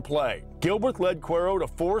postseason play. Gilbert led Cuero to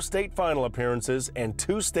 4 state final appearances and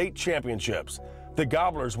 2 state championships. The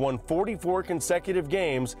Gobblers won 44 consecutive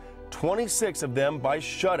games, 26 of them by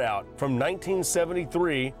shutout from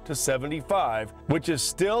 1973 to 75, which is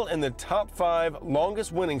still in the top 5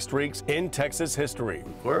 longest winning streaks in Texas history.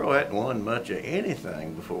 Cuero hadn't won much of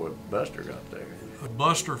anything before Buster got there.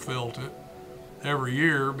 Buster felt it every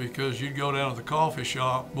year because you'd go down to the coffee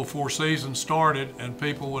shop before season started and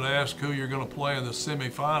people would ask who you're going to play in the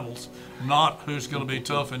semifinals, not who's going to be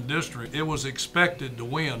tough in district. It was expected to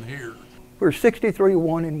win here. We're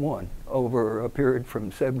 63-1-1 over a period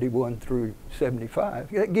from 71 through 75.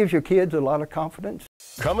 That gives your kids a lot of confidence.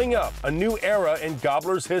 Coming up, a new era in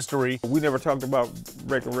Gobblers history. We never talked about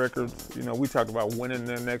breaking records. You know, we talked about winning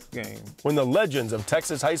the next game. When the legends of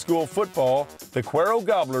Texas high school football, the Cuero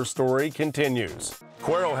Gobblers story continues.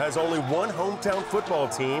 Cuero has only 1 hometown football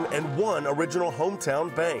team and 1 original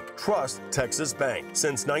hometown bank, Trust Texas Bank.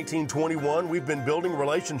 Since 1921, we've been building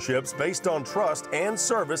relationships based on trust and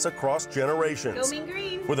service across generations. Go Mean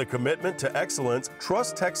Green. With a commitment to excellence,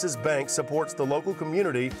 Trust Texas Bank supports the local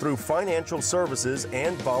community through financial services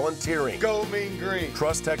and volunteering. Go Mean Green.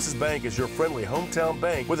 Trust Texas Bank is your friendly hometown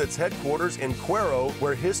bank with its headquarters in Cuero,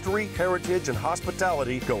 where history, heritage, and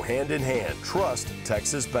hospitality go hand in hand. Trust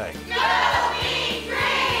Texas Bank. Go Mean Green!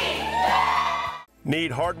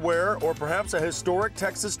 Need hardware or perhaps a historic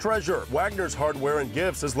Texas treasure? Wagner's Hardware and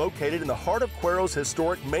Gifts is located in the heart of Cuero's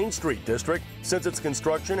historic Main Street district. Since its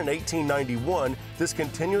construction in 1891, this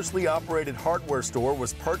continuously operated hardware store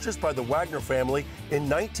was purchased by the Wagner family in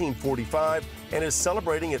 1945 and is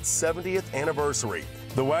celebrating its 70th anniversary.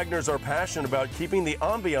 The Wagners are passionate about keeping the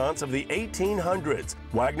ambiance of the 1800s.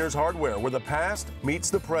 Wagner's Hardware, where the past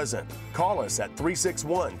meets the present. Call us at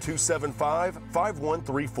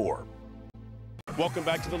 361-275-5134. Welcome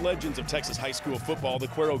back to the Legends of Texas High School Football, the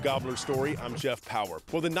Cuero Gobblers story. I'm Jeff Power.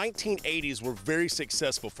 Well, the 1980s were very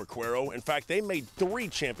successful for Cuero. In fact, they made 3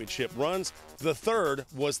 championship runs. The 3rd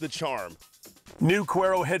was the charm. New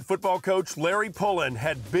Cuero head football coach Larry Pullen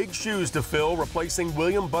had big shoes to fill, replacing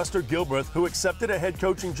William Buster Gilbreth, who accepted a head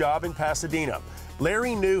coaching job in Pasadena.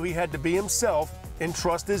 Larry knew he had to be himself and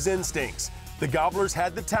trust his instincts. The Gobblers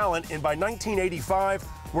had the talent, and by 1985,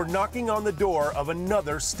 were knocking on the door of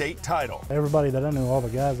another state title. Everybody that I knew, all the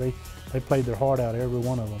guys, they played their heart out, every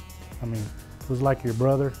one of them. I mean, it was like your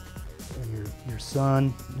brother and your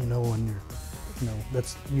son, you know, and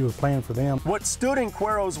you were playing for them. What stood in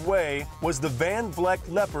Cuero's way was the Van Vleck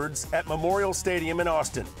Leopards at Memorial Stadium in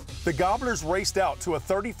Austin. The Gobblers raced out to a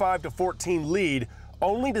 35-14 lead,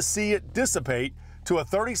 only to see it dissipate to a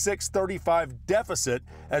 36-35 deficit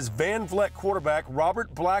as Van Vleck quarterback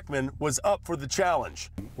Robert Blackman was up for the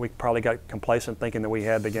challenge. We probably got complacent thinking that we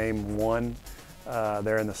had the game won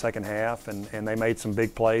there in the second half, and they made some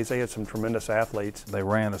big plays. They had some tremendous athletes. They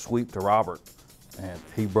ran a sweep to Robert, and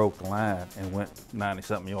he broke the line and went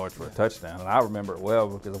 90-something yards for a touchdown. And I remember it well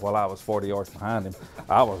because while I was 40 yards behind him,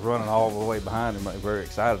 I was running all the way behind him, very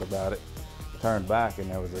excited about it. turned back and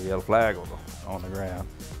there was a yellow flag on the ground,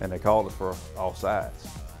 and they called it for offsides.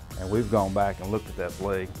 And we've gone back and looked at that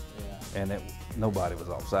play, and nobody was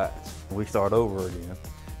offsides. We start over again.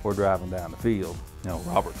 We're driving down the field.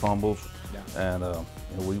 Robert fumbles, and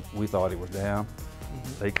we thought he was down.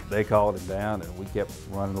 They called him down, and we kept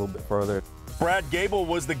running a little bit further. Brad Gable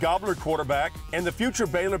was the Gobbler quarterback, and the future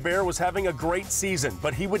Baylor Bear was having a great season,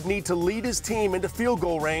 but he would need to lead his team into field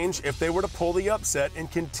goal range if they were to pull the upset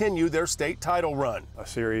and continue their state title run. A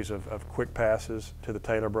series of quick passes to the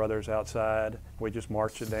Taylor brothers outside. We just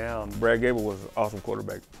marched it down. Brad Gable was an awesome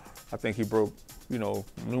quarterback. I think he broke,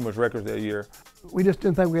 numerous records that year. We just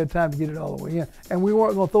didn't think we had time to get it all the way in. And we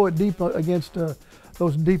weren't going to throw it deep against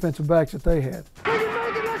those defensive backs that they had.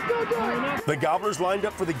 The Gobblers lined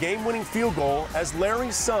up for the game-winning field goal as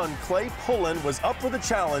Larry's son, Clay Pullen, was up for the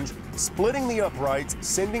challenge, splitting the uprights,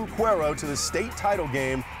 sending Cuero to the state title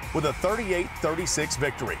game with a 38-36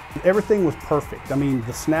 victory. Everything was perfect. I mean,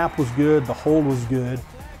 the snap was good, the hold was good,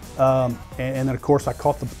 and then, of course, I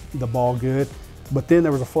caught the ball good. But then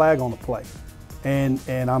there was a flag on the play, and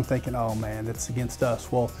I'm thinking, oh, man, that's against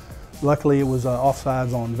us. Well, luckily it was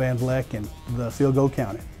offsides on Van Vleck, and the field goal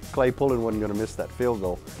counted. Clay Pullen wasn't going to miss that field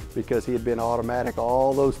goal because he had been automatic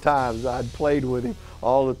all those times I'd played with him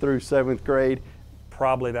all through 7th grade.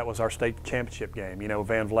 Probably that was our state championship game.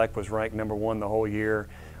 Van Vleck was ranked #1 the whole year.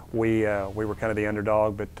 We were kind of the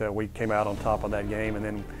underdog, but we came out on top of that game. And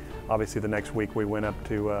then obviously the next week we went up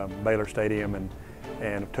to Baylor Stadium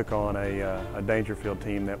and took on a Dangerfield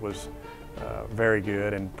team that was very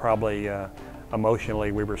good, and probably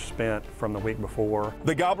emotionally, we were spent from the week before.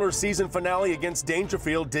 The Gobblers' season finale against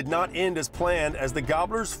Dangerfield did not end as planned as the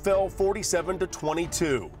Gobblers fell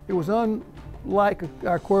 47-22. It was unlike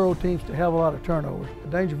our Cuero teams to have a lot of turnovers.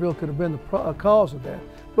 Dangerfield could have been the cause of that.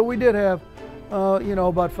 But we did have,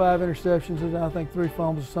 about 5 interceptions and I think 3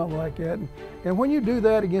 fumbles or something like that. And when you do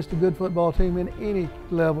that against a good football team in any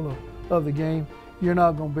level of the game, you're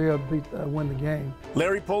not going to be able to win the game.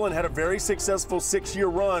 Larry Pullen had a very successful 6-year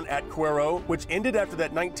run at Cuero, which ended after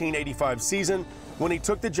that 1985 season when he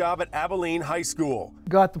took the job at Abilene High School.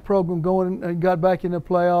 Got the program going and got back in the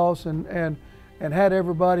playoffs and had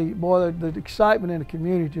everybody, boy, the excitement in the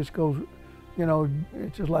community just goes,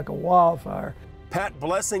 it's just like a wildfire. Pat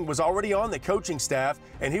Blessing was already on the coaching staff,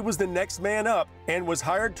 and he was the next man up and was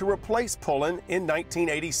hired to replace Pullen in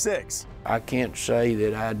 1986. I can't say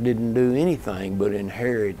that I didn't do anything but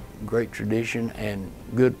inherit great tradition and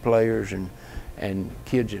good players and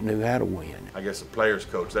kids that knew how to win. I guess the players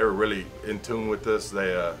coach, they were really in tune with us.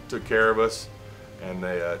 They took care of us, and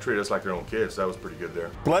they treated us like their own kids. That was pretty good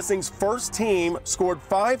there. Blessing's first team scored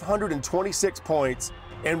 526 points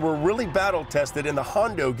and were really battle-tested in the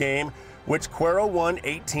Hondo game, which Cuero won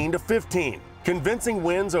 18-15. Convincing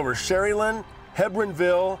wins over Sherryland,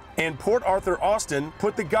 Hebronville, and Port Arthur Austin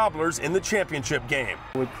put the Gobblers in the championship game.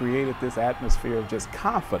 We created this atmosphere of just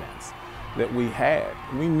confidence that we had.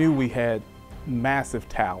 We knew we had massive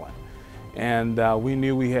talent, and we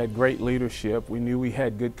knew we had great leadership. We knew we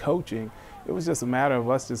had good coaching. It was just a matter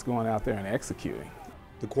of us just going out there and executing.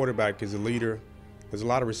 The quarterback is a leader. There's a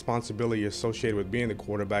lot of responsibility associated with being the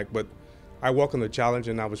quarterback, but I welcomed the challenge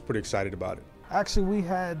and I was pretty excited about it. Actually, we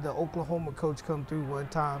had the Oklahoma coach come through one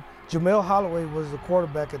time. Jamel Holloway was the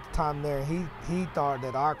quarterback at the time there. He thought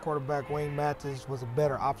that our quarterback, Wayne Mathis, was a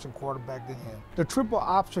better option quarterback than him. The triple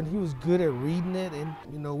option, he was good at reading it,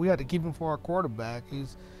 and we had to keep him for our quarterback.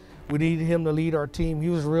 We needed him to lead our team. He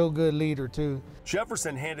was a real good leader too.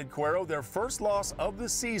 Jefferson handed Cuero their first loss of the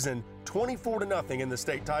season, 24-0 in the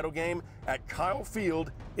state title game at Kyle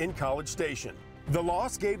Field in College Station. The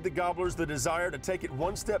loss gave the Gobblers the desire to take it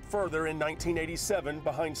one step further in 1987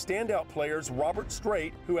 behind standout players Robert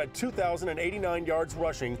Strait, who had 2,089 yards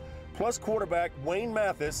rushing, plus quarterback Wayne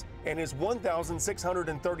Mathis and his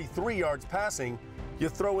 1,633 yards passing. You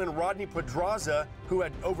throw in Rodney Pedraza, who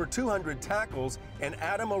had over 200 tackles, and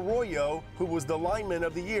Adam Arroyo, who was the lineman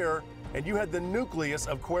of the year, and you had the nucleus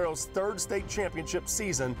of Cuero's 3rd state championship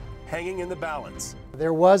season hanging in the balance.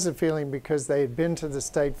 There was a feeling because they had been to the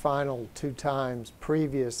state final 2 times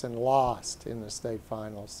previous and lost in the state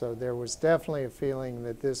final. So there was definitely a feeling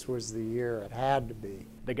that this was the year it had to be.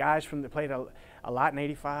 The guys played a lot in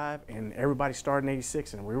 '85, and everybody started in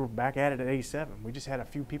 '86, and we were back at it at '87. We just had a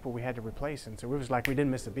few people we had to replace, and so it was like we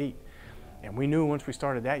didn't miss a beat. And we knew once we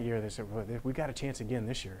started that year, they said, well, we got a chance again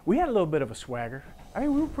this year. We had a little bit of a swagger. I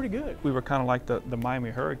mean, we were pretty good. We were kind of like the Miami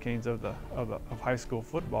Hurricanes of high school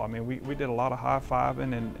football. I mean, we did a lot of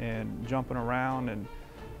high-fiving and jumping around, and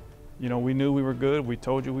we knew we were good. We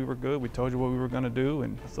told you we were good. We told you what we were going to do,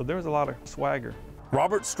 and so there was a lot of swagger.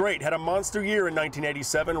 Robert Strait had a monster year in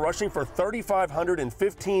 1987, rushing for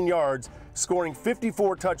 3,515 yards, scoring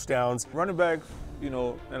 54 touchdowns. Running backs, you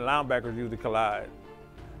know, and linebackers usually collide.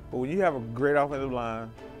 But when you have a great offensive line,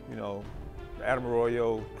 you know, Adam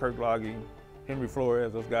Arroyo, Kirk Loggy, Henry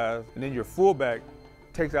Flores, those guys, and then your fullback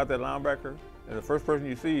takes out that linebacker, and the first person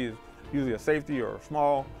you see is usually a safety or a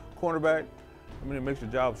small cornerback. I mean, it makes the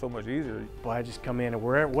job so much easier. Boy, I just come in and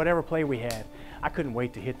whatever play we had, I couldn't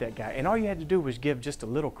wait to hit that guy. And all you had to do was give just a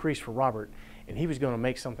little crease for Robert, and he was going to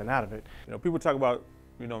make something out of it. You know, people talk about,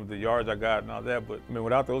 you know, the yards I got and all that, but I mean,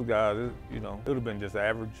 without those guys, it would have been just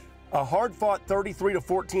average. A hard-fought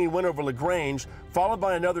 33-14 win over LaGrange, followed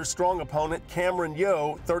by another strong opponent, Cameron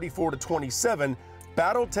Yo, 34-27,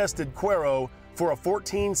 battle-tested Cuero for a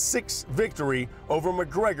 14-6 victory over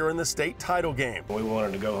McGregor in the state title game. We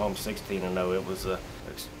wanted to go home 16-0. It was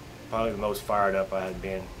probably the most fired up I had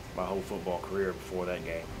been my whole football career before that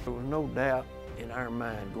game. There was no doubt in our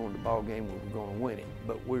mind going to the ball game we were going to win it,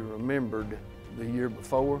 but we remembered the year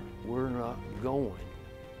before, we're not going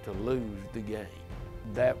to lose the game.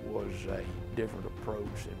 That was a different approach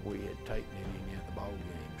than we had taken it in the ball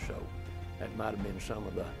game, so that might have been some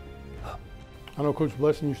of the I know Coach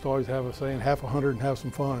Blessing used to always have us saying half 100 and have some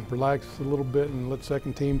fun. Relax a little bit and let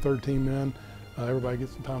second team, third team in. Everybody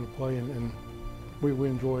gets some time to play, and we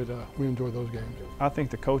enjoyed those games. I think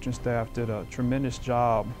the coaching staff did a tremendous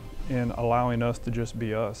job in allowing us to just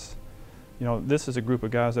be us. You know, this is a group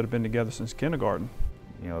of guys that have been together since kindergarten.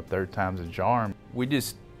 You know, third time's a charm. We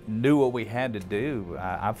just knew what we had to do.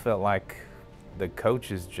 I felt like the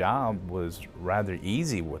coach's job was rather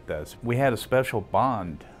easy with us. We had a special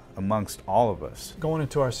bond amongst all of us. Going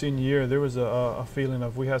into our senior year, there was a feeling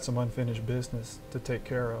of we had some unfinished business to take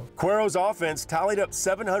care of. Cuero's offense tallied up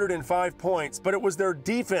 705 points, but it was their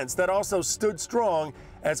defense that also stood strong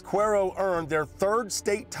as Cuero earned their third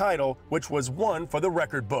state title, which was one for the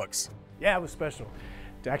record books. Yeah, it was special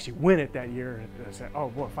to actually win it that year. I said, oh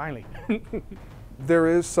boy, finally. There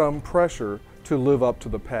is some pressure to live up to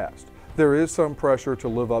the past. There is some pressure to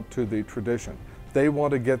live up to the tradition. They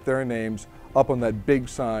want to get their names up on that big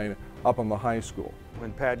sign up on the high school.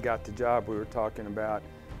 When Pat got the job, we were talking about,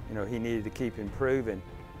 you know, he needed to keep improving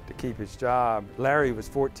to keep his job. Larry was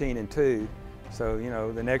 14-2, so, you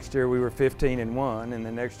know, the next year we were 15-1, and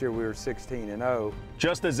the next year we were 16-0.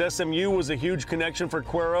 Just as SMU was a huge connection for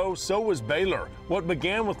Cuero, so was Baylor. What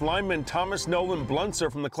began with lineman Thomas Nolan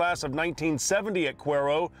Blunser from the class of 1970 at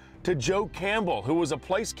Cuero to Joe Campbell, who was a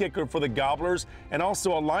place kicker for the Gobblers and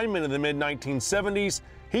also a lineman in the mid-1970s.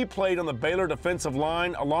 He played on the Baylor defensive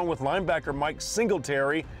line along with linebacker Mike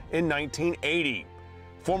Singletary in 1980.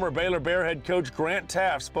 Former Baylor Bear head coach Grant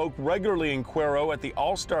Taft spoke regularly in Cuero at the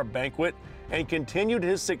All-Star Banquet and continued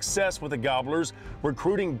his success with the Gobblers,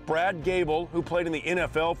 recruiting Brad Gable, who played in the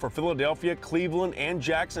NFL for Philadelphia, Cleveland, and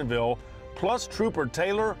Jacksonville, plus Trooper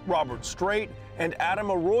Taylor, Robert Strait, and Adam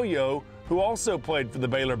Arroyo, who also played for the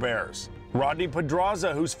Baylor Bears. Rodney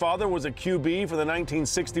Pedraza, whose father was a QB for the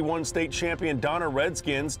 1961 state champion Donna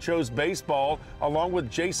Redskins, chose baseball along with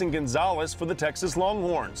Jason Gonzalez for the Texas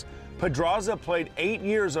Longhorns. Pedraza played 8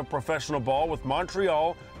 years of professional ball with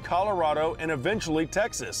Montreal, Colorado, and eventually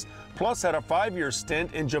Texas, plus had a 5-year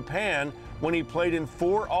stint in Japan when he played in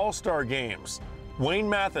 4 All-Star games. Wayne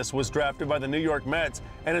Mathis was drafted by the New York Mets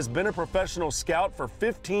and has been a professional scout for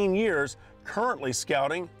 15 years, currently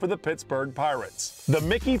scouting for the Pittsburgh Pirates. The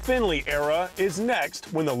Mickey Finley era is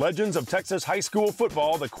next when the Legends of Texas High School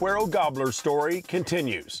Football, the Cuero Gobblers story,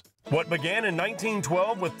 continues. What began in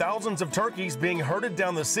 1912 with thousands of turkeys being herded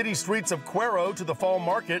down the city streets of Cuero to the fall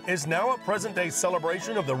market is now a present-day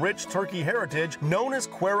celebration of the rich turkey heritage known as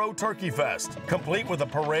Cuero Turkey Fest. Complete with a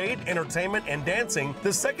parade, entertainment, and dancing,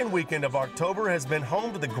 the second weekend of October has been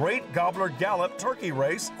home to the Great Gobbler Gallop Turkey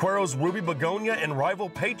Race. Cuero's Ruby Begonia and rival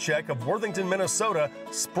Paycheck of Worthington, Minnesota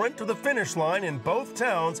sprint to the finish line in both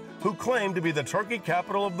towns who claim to be the turkey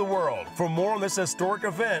capital of the world. For more on this historic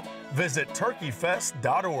event, visit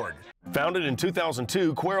turkeyfest.org. Founded in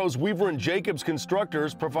 2002, Cuero's Weaver & Jacobs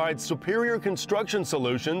Constructors provides superior construction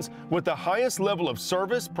solutions with the highest level of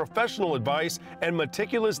service, professional advice, and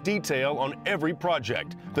meticulous detail on every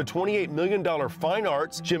project. The $28 million fine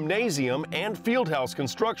arts, gymnasium, and fieldhouse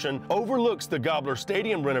construction overlooks the Gobbler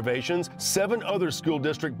Stadium renovations. 7 other school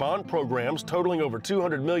district bond programs totaling over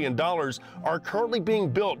 $200 million are currently being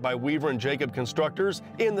built by Weaver & Jacob Constructors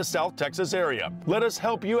in the South Texas area. Let us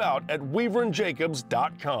help you out at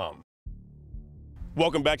weaverandjacobs.com.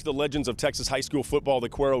 Welcome back to the Legends of Texas High School Football, the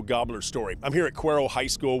Cuero Gobblers story. I'm here at Cuero High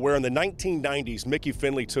School, where in the 1990s, Mickey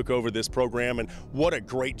Finley took over this program, and what a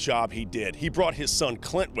great job he did. He brought his son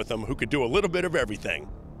Clint with him, who could do a little bit of everything.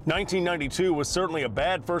 1992 was certainly a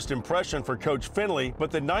bad first impression for Coach Finley, but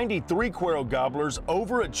the '93 Cuero Gobblers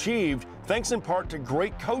overachieved thanks in part to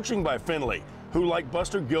great coaching by Finley, who, like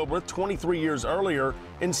Buster Gilbreth 23 years earlier,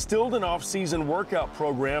 instilled an off-season workout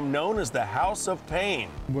program known as the House of Pain.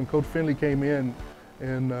 When Coach Finley came in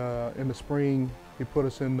the spring, he put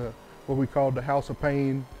us in what we called the House of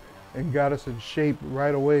Pain and got us in shape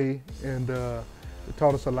right away, and it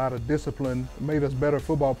taught us a lot of discipline. It made us better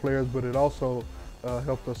football players, but it also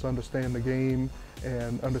helped us understand the game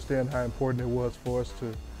and understand how important it was for us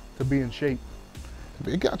to be in shape.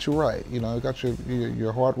 It got you right, you know, it got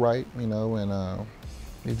your heart right, you know, and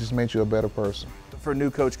it just made you a better person. For a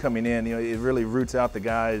new coach coming in, you know, it really roots out the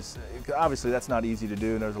guys. Obviously, that's not easy to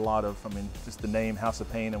do, and there's a lot of, I mean, just the name House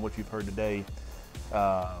of Pain and what you've heard today,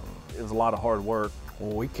 it was a lot of hard work.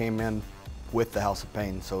 Well, we came in with the House of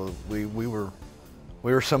Pain, so we were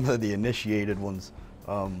some of the initiated ones,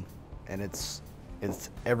 and it's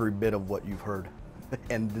every bit of what you've heard,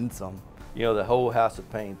 and then some. You know, the whole House of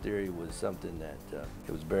Pain theory was something that,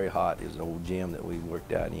 it was very hot. It was an old gym that we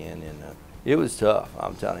worked out in, and it was tough,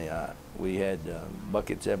 I'm telling you. We had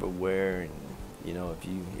buckets everywhere, and you know,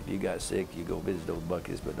 if you got sick, you go visit those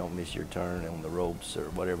buckets, but don't miss your turn on the ropes or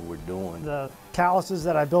whatever we're doing. The calluses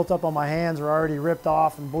that I built up on my hands were already ripped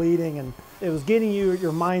off and bleeding, and it was getting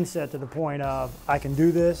your mindset to the point of, I can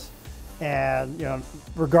do this, and you know,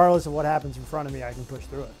 regardless of what happens in front of me, I can push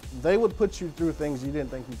through it. They would put you through things you didn't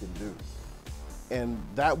think you could do. And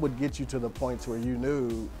that would get you to the points where you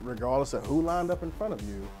knew, regardless of who lined up in front of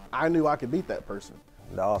you, I knew I could beat that person.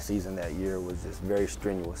 The off season that year was just very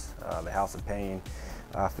strenuous. The House of Pain,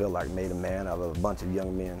 I feel like, made a man out of a bunch of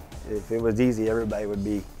young men. If it was easy, everybody would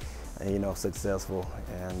be, you know, successful.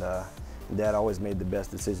 And Dad always made the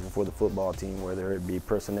best decision for the football team, whether it be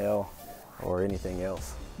personnel or anything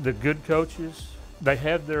else. The good coaches, they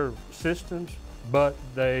have their systems, but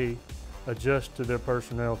they adjust to their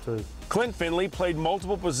personnel too. Clint Finley played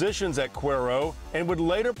multiple positions at Cuero and would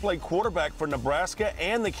later play quarterback for Nebraska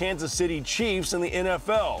and the Kansas City Chiefs in the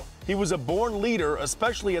NFL. He was a born leader,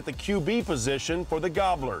 especially at the QB position for the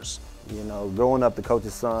Gobblers. You know, growing up the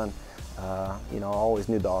coach's son, you know, I always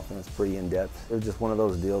knew the offense pretty in-depth. It was just one of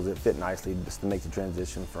those deals that fit nicely just to make the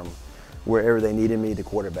transition from wherever they needed me to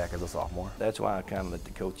quarterback as a sophomore. That's why I kind of let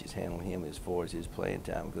the coaches handle him as far as his playing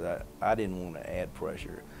time, because I didn't want to add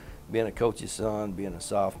pressure. Being a coach's son, being a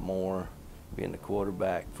sophomore, being the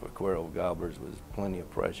quarterback for Cuero Gobblers was plenty of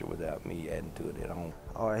pressure without me adding to it at home.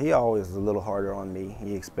 He always was a little harder on me.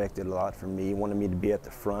 He expected a lot from me. He wanted me to be at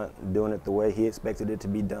the front, doing it the way he expected it to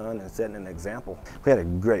be done and setting an example. We had a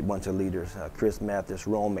great bunch of leaders, Chris Mathis,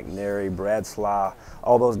 Ron McNary, Brad Sly.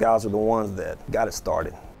 All those guys are the ones that got it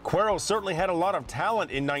started. Cuero certainly had a lot of talent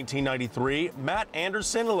in 1993. Matt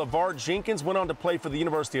Anderson and LeVar Jenkins went on to play for the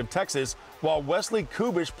University of Texas, while Wesley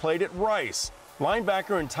Kubish played at Rice.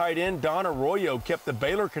 Linebacker and tight end Don Arroyo kept the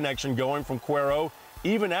Baylor connection going from Cuero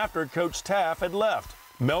even after Coach Taft had left.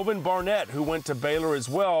 Melvin Barnett, who went to Baylor as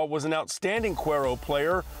well, was an outstanding Cuero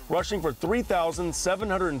player, rushing for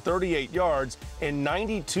 3,738 yards and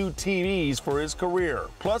 92 TDs for his career.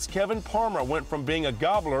 Plus, Kevin Palmer went from being a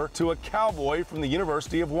Gobbler to a Cowboy from the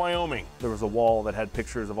University of Wyoming. There was a wall that had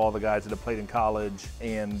pictures of all the guys that had played in college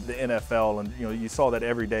and the NFL, and you know, you saw that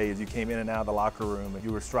every day as you came in and out of the locker room, and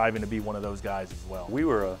you were striving to be one of those guys as well. We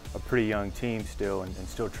were a pretty young team still, and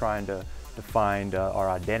still trying to find our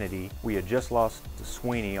identity. We had just lost to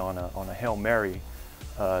Sweeney on a Hail Mary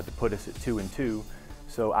to put us at 2-2.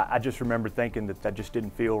 So I just remember thinking that just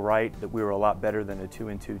didn't feel right, that we were a lot better than a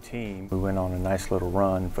 2-2 team. We went on a nice little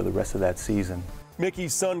run for the rest of that season.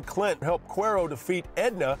 Mickey's son Clint helped Cuero defeat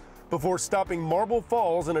Edna before stopping Marble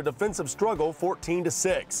Falls in a defensive struggle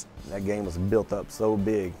 14-6. That game was built up so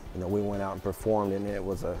big. You know, we went out and performed, and it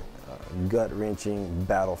was a gut-wrenching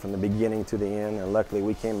battle from the beginning to the end, and luckily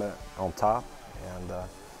we came on top, and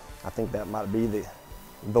I think that might be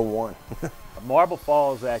the one. Marble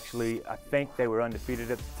Falls, actually, I think they were undefeated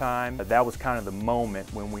at the time. That was kind of the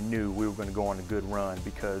moment when we knew we were going to go on a good run,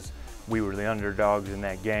 because we were the underdogs in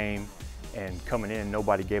that game, and coming in,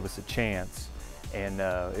 nobody gave us a chance. And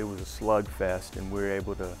it was a slugfest, and we were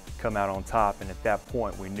able to come out on top, and at that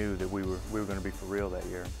point we knew that we were going to be for real that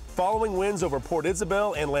year. Following wins over Port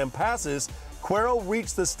Isabel and Lampasas, Cuero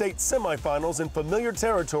reached the state semifinals in familiar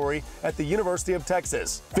territory at the University of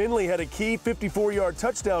Texas. Finley had a key 54-yard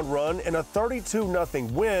touchdown run and a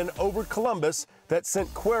 32-0 win over Columbus that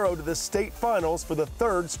sent Cuero to the state finals for the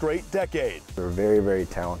 3rd straight decade. They were very, very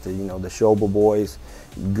talented. You know, the Schobel boys,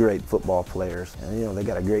 great football players. And, you know, they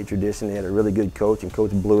got a great tradition. They had a really good coach, and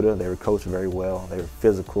Coach Bluta. They were coached very well. They were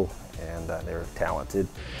physical, and they were talented.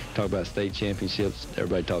 Talk about state championships,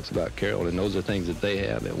 everybody talks about Carroll, and those are things that they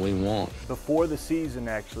have that we want. Before the season,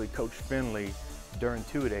 actually, Coach Finley, during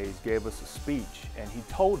two-a-days, gave us a speech, and he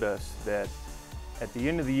told us that at the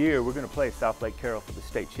end of the year, we're going to play South Lake Carroll for the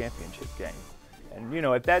state championship game. And, you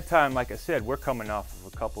know, at that time, like I said, we're coming off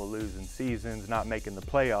of a couple of losing seasons, not making the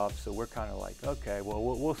playoffs, so we're kind of like, okay, well,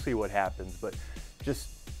 we'll see what happens. But just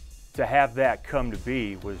to have that come to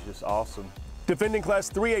be was just awesome. Defending Class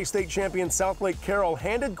 3A state champion South Lake Carroll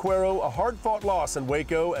handed Cuero a hard-fought loss in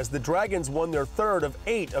Waco as the Dragons won their 3rd of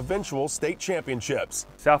 8 eventual state championships.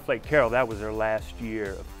 South Lake Carroll, that was their last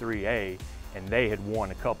year of 3A, and they had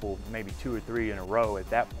won a couple, maybe 2 or 3 in a row at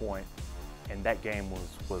that point, and that game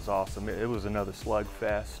was awesome. It was another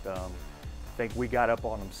slugfest. I think we got up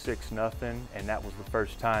on them 6-0, and that was the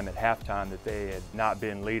first time at halftime that they had not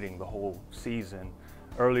been leading the whole season.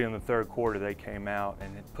 Early in the 3rd quarter, they came out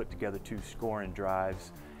and had put together 2 scoring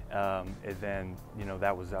drives, and then, you know,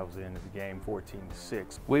 that was the end of the game,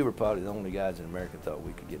 14-6. We were probably the only guys in America that thought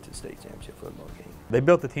we could get to the state championship football game. They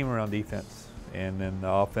built the team around defense, and then the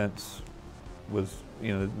offense was,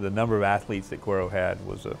 you know, the number of athletes that Cuero had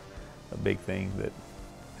was a big thing that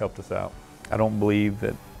helped us out. I don't believe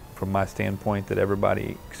that, from my standpoint, that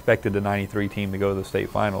everybody expected the '93 team to go to the state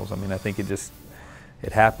finals. I mean, I think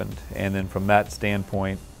it happened, and then from that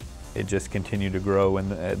standpoint, it just continued to grow,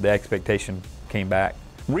 and the expectation came back.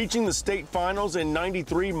 Reaching the state finals in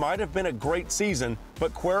 '93 might have been a great season,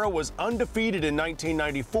 but Cuero was undefeated in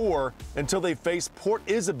 1994 until they faced Port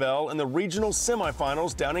Isabel in the regional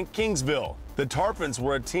semifinals down in Kingsville. The Tarpons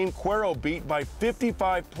were a team Cuero beat by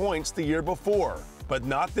 55 points the year before, but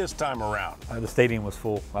not this time around. The stadium was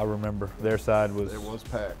full, I remember. Their side was... It was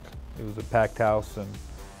packed. It was a packed house, and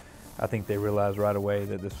I think they realized right away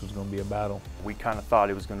that this was going to be a battle. We kind of thought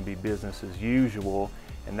it was going to be business as usual,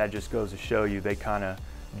 and that just goes to show you they kind of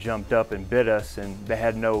jumped up and bit us, and they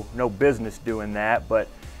had no business doing that. But,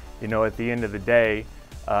 you know, at the end of the day,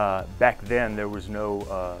 back then there was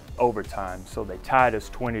no overtime, so they tied us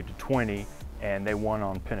 20-20, and they won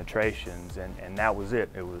on penetrations, and that was it.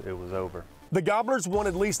 It was over. The Gobblers won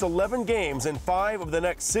at least 11 games in 5 of the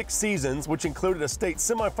next 6 seasons, which included a state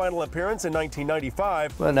semifinal appearance in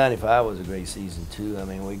 1995. Well, 95 was a great season too. I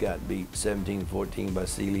mean, we got beat 17-14 by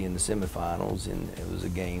Sealy in the semifinals, and it was a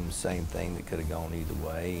game, same thing, that could have gone either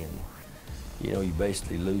way. And you know, you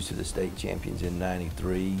basically lose to the state champions in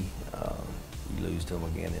 93. You lose to them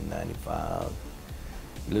again in 95.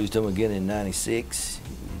 You lose to them again in 96.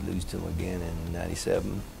 You lose to them again in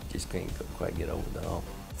 97. Just can't quite get over the hump.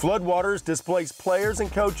 Floodwaters displaced players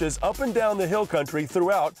and coaches up and down the hill country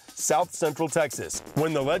throughout South Central Texas.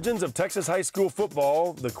 When the legends of Texas high school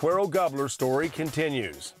football, the Cuero Gobblers story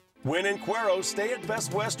continues. When in Cuero, stay at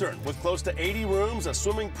Best Western with close to 80 rooms, a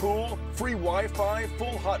swimming pool, free Wi-Fi,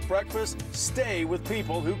 full hot breakfast. Stay with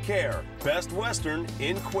people who care. Best Western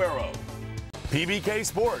in Cuero. PBK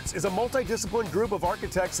Sports is a multidisciplined group of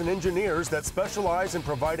architects and engineers that specialize in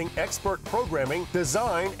providing expert programming,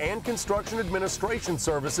 design, and construction administration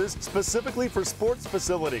services specifically for sports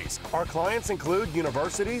facilities. Our clients include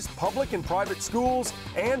universities, public and private schools,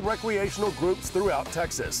 and recreational groups throughout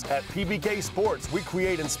Texas. At PBK Sports, we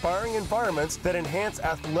create inspiring environments that enhance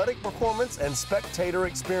athletic performance and spectator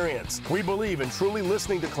experience. We believe in truly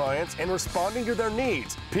listening to clients and responding to their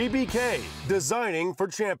needs. PBK, designing for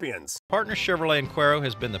champions. Partner Chevrolet in Cuero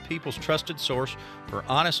has been the people's trusted source for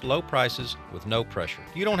honest, low prices with no pressure.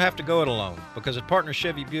 You don't have to go it alone, because at Partner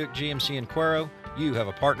Chevy Buick GMC in Cuero, you have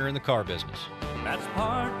a partner in the car business. That's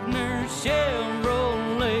Partner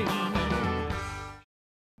Chevrolet.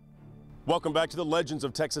 Welcome back to the Legends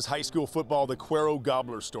of Texas High School Football, the Cuero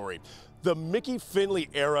Gobbler story. The Mickey Finley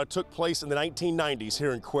era took place in the 1990s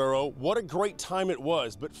here in Cuero. What a great time it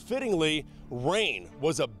was, but fittingly, rain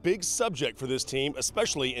was a big subject for this team,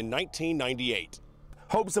 especially in 1998.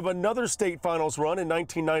 Hopes of another state finals run in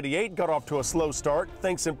 1998 got off to a slow start,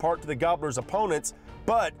 thanks in part to the Gobblers' opponents,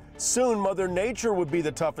 but soon Mother Nature would be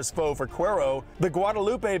the toughest foe for Cuero. The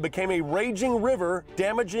Guadalupe became a raging river,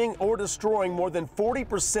 damaging or destroying more than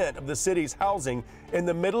 40% of the city's housing in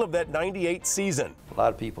the middle of that 98 season. A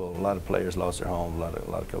lot of people, a lot of players lost their homes,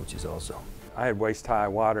 a lot of coaches also. I had waist-high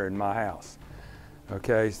water in my house.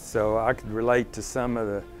 Okay, so I could relate to some of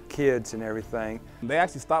the kids and everything. They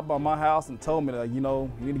actually stopped by my house and told me that, you know,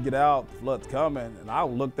 you need to get out, the flood's coming. And I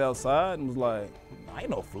looked outside and was like, ain't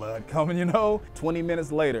no flood coming, you know. 20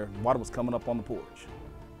 minutes later, water was coming up on the porch.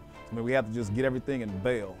 I mean, we had to just get everything and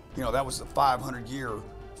bail. You know, that was a 500-year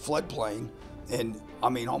floodplain, and I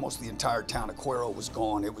mean, almost the entire town of Cuero was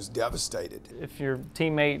gone. It was devastated. If your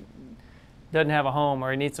teammate doesn't have a home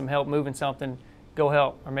or he needs some help moving something, go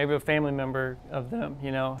help, or maybe a family member of them,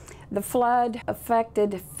 you know. The flood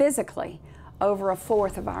affected physically over a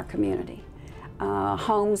fourth of our community.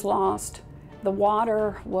 Homes lost. The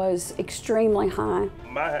water was extremely high.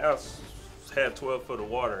 My house had 12 foot of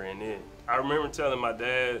water in it. I remember telling my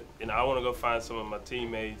dad, I want to go find some of my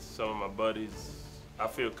teammates, some of my buddies. I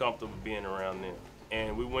feel comfortable being around them.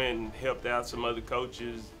 And we went and helped out some other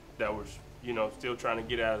coaches that were, still trying to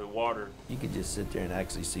get out of the water. You could just sit there and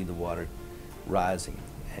actually see the water rising.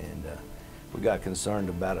 And we got concerned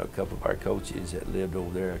about a couple of our coaches that lived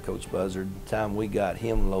over there, Coach Buzzard. The time we got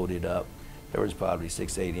him loaded up, there was probably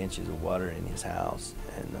 6 to 8 inches of water in his house.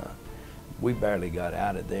 And we barely got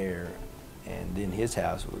out of there. And then his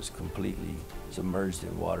house was completely submerged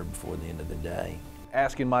in water before the end of the day.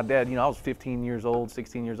 Asking my dad, I was 15 years old,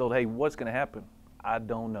 16 years old, hey, what's going to happen? I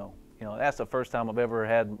don't know. That's the first time I've ever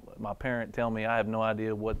had my parent tell me I have no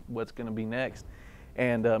idea what's going to be next.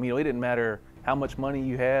 And, it didn't matter how much money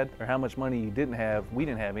you had or how much money you didn't have. We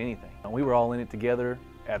didn't have anything. We were all in it together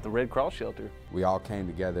at the Red Cross shelter. We all came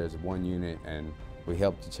together as one unit and we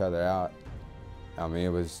helped each other out. I mean,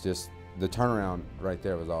 it was just, the turnaround right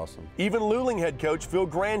there was awesome. Even Luling head coach Phil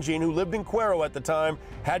Grangine, who lived in Cuero at the time,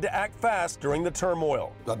 had to act fast during the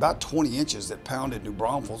turmoil. About 20 inches that pounded New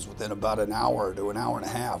Braunfels within about an hour to an hour and a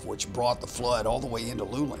half, which brought the flood all the way into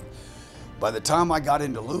Luling. By the time I got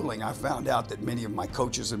into Luling, I found out that many of my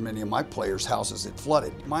coaches and many of my players' houses had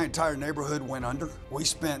flooded. My entire neighborhood went under. We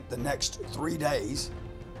spent the next 3 days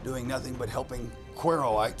doing nothing but helping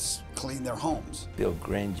Cueroites clean their homes. Phil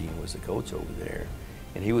Grangine was the coach over there,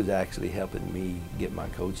 and he was actually helping me get my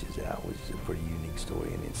coaches out, which is a pretty unique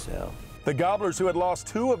story in itself. The Gobblers, who had lost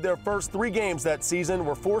 2 of their first 3 games that season,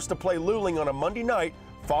 were forced to play Luling on a Monday night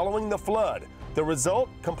following the flood. The result,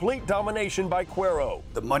 complete domination by Cuero.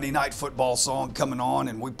 The Monday Night Football song coming on,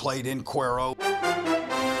 and we played in Cuero.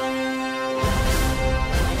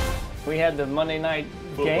 We had the Monday night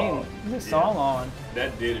game, the song on.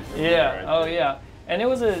 That did it for me. Yeah, Right oh there. yeah. And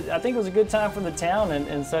I think it was a good time for the town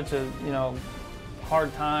in such a,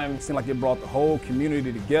 hard time. It seemed like it brought the whole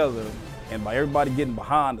community together, and by everybody getting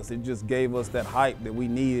behind us, it just gave us that hype that we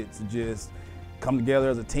needed to just come together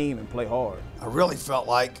as a team and play hard. I really felt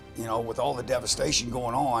like, with all the devastation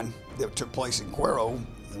going on that took place in Cuero,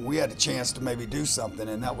 we had a chance to maybe do something,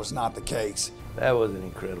 and that was not the case. That was an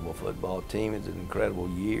incredible football team. It's an incredible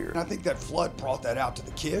year. And I think that flood brought that out to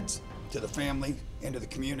the kids, to the family, and to the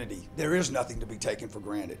community. There is nothing to be taken for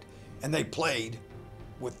granted. And they played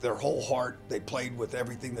with their whole heart. They played with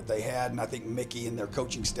everything that they had, and I think Mickey and their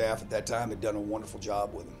coaching staff at that time had done a wonderful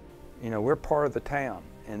job with them. We're part of the town,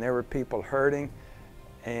 and there were people hurting,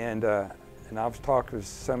 and I've talked with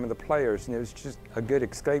some of the players, and it was just a good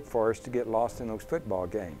escape for us to get lost in those football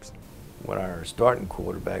games. When our starting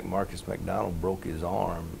quarterback, Marcus McDonald, broke his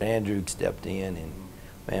arm, Andrew stepped in, and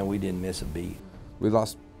man, we didn't miss a beat. We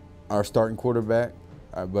lost our starting quarterback,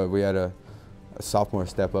 but we had a sophomore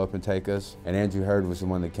step up and take us, and Andrew Hurd was the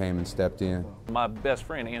one that came and stepped in. My best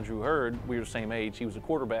friend, Andrew Hurd, we were the same age, he was a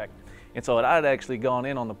quarterback. And so I'd actually gone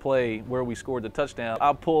in on the play where we scored the touchdown.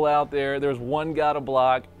 I pull out there's one guy to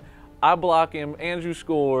block. I block him, Andrew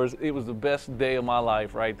scores. It was the best day of my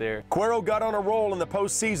life right there. Cuero got on a roll in the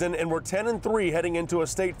postseason and were 10-3 heading into a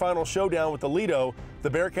state final showdown with Toledo. The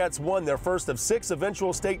Bearcats won their first of 6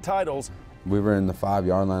 eventual state titles. We were in the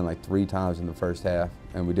 5-yard line like 3 times in the first half,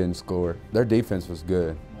 and we didn't score. Their defense was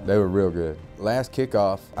good. They were real good. Last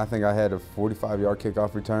kickoff, I think I had a 45-yard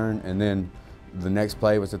kickoff return, and then the next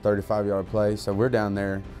play was a 35-yard play. So we're down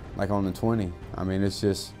there like on the 20. I mean, it's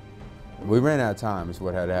just, we ran out of time is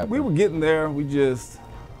what had happened. We were getting there, we just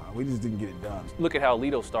didn't get it done. Look at how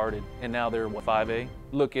Lido started, and now they're 5A.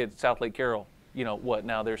 Look at South Lake Carroll,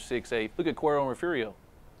 now they're 6A. Look at Cuero and Refugio.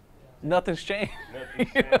 Nothing's changed.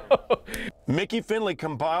 Mickey Finley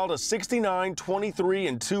compiled a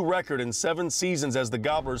 69-23-2 record in 7 seasons as the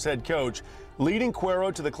Gobblers head coach, leading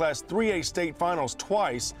Cuero to the Class 3A state finals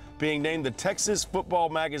twice, being named the Texas Football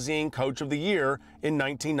Magazine Coach of the Year in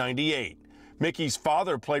 1998. Mickey's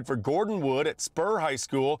father played for Gordon Wood at Spur High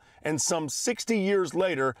School, and some 60 years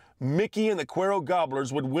later, Mickey and the Cuero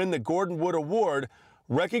Gobblers would win the Gordon Wood Award,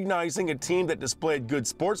 recognizing a team that displayed good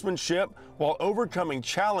sportsmanship while overcoming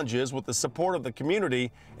challenges with the support of the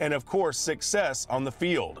community and, of course, success on the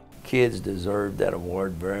field. Kids deserved that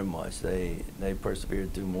award very much. They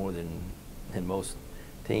persevered through more than most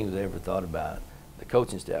teams ever thought about. The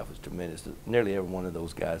coaching staff was tremendous. Nearly every one of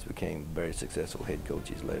those guys became very successful head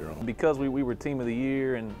coaches later on. Because we were team of the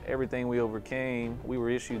year and everything we overcame, we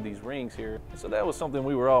were issued these rings here. So that was something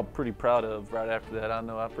we were all pretty proud of right after that. I'm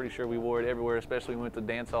pretty sure we wore it everywhere, especially when we went to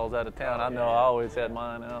dance halls out of town. I know I always had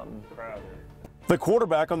mine out and proud of it. The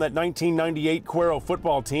quarterback on that 1998 Cuero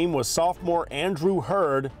football team was sophomore Andrew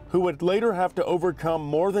Hurd, who would later have to overcome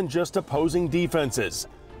more than just opposing defenses.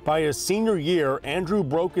 By his senior year, Andrew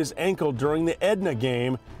broke his ankle during the Edna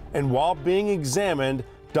game, and while being examined,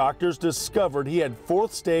 doctors discovered he had 4th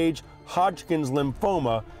stage Hodgkin's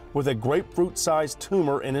lymphoma with a grapefruit-sized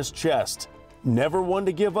tumor in his chest. Never one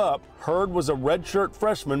to give up, Hurd was a redshirt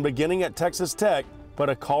freshman beginning at Texas Tech, but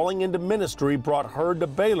a calling into ministry brought Hurd to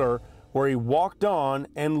Baylor, where he walked on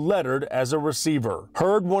and lettered as a receiver.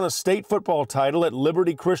 Hurd won a state football title at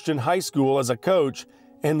Liberty Christian High School as a coach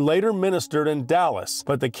and later ministered in Dallas,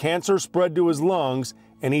 but the cancer spread to his lungs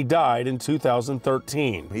and he died in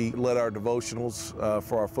 2013. He led our devotionals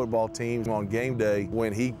for our football team on game day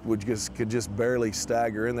when he could just barely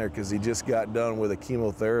stagger in there because he just got done with a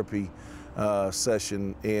chemotherapy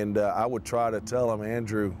session, and I would try to tell him,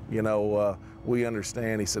 Andrew, you know, we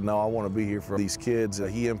understand. He said, no, I want to be here for these kids.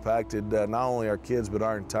 He impacted not only our kids, but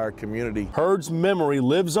our entire community. Hurd's memory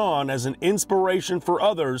lives on as an inspiration for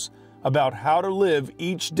others about how to live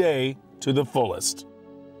each day to the fullest.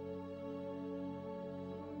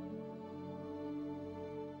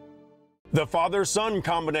 The father-son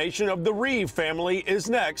combination of the Reeve family is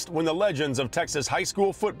next when the Legends of Texas High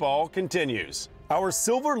School football continues. Our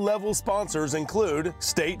silver level sponsors include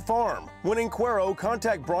State Farm. When in Cuero,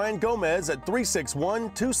 contact Brian Gomez at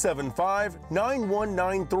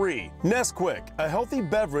 361-275-9193. Nesquik, a healthy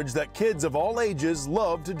beverage that kids of all ages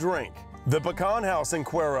love to drink. The Pecan House in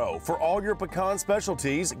Cuero, for all your pecan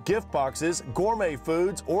specialties, gift boxes, gourmet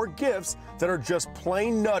foods, or gifts that are just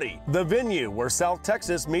plain nutty. The Venue, where South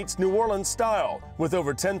Texas meets New Orleans style, with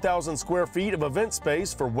over 10,000 square feet of event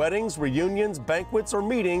space for weddings, reunions, banquets, or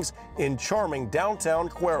meetings in charming downtown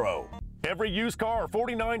Cuero. Every used car,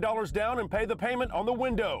 $49 down and pay the payment on the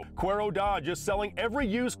window. Cuero Dodge is selling every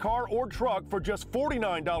used car or truck for just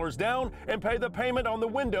 $49 down and pay the payment on the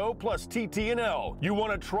window plus TT&L. You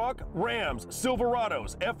want a truck? Rams,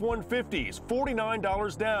 Silverados, F-150s,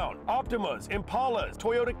 $49 down. Optimas, Impalas,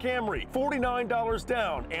 Toyota Camry, $49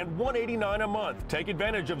 down and $189 a month. Take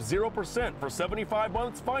advantage of 0% for 75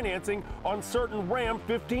 months financing on certain Ram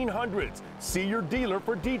 1500s. See your dealer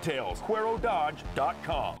for details.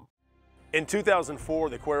 QueroDodge.com. In 2004,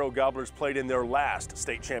 the Cuero Gobblers played in their last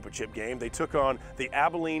state championship game. They took on the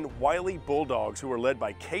Abilene Wiley Bulldogs, who were led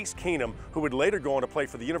by Case Keenum, who would later go on to play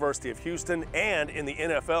for the University of Houston and in the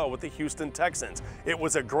NFL with the Houston Texans. It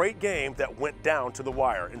was a great game that went down to the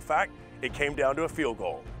wire. In fact, it came down to a field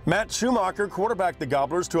goal. Matt Schumacher quarterbacked the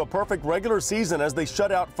Gobblers to a perfect regular season as they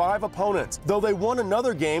shut out 5 opponents, though they won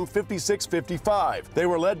another game 56-55. They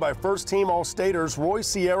were led by first-team All-Staters Roy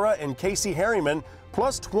Sierra and Casey Harriman,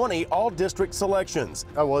 plus 20 all-district selections.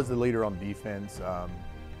 I was the leader on defense. Of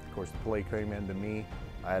course, the play came into me.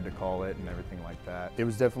 I had to call it and everything like that. It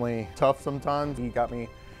was definitely tough sometimes. He got me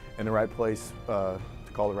in the right place to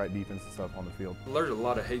call the right defense and stuff on the field. There's a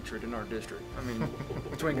lot of hatred in our district. I mean,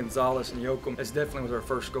 between Gonzales and Yoakum, it's definitely was our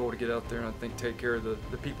first goal to get out there and I think take care of the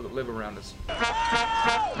people that live around us.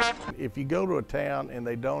 If you go to a town and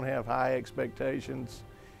they don't have high expectations,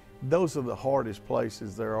 those are the hardest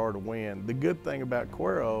places there are to win. The good thing about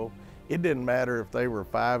Cuero, it didn't matter if they were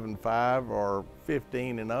 5-5 or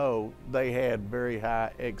 15-0, they had very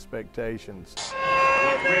high expectations.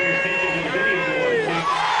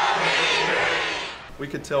 We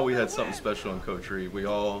could tell we had something special in Coach Reeve. We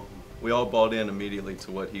all bought in immediately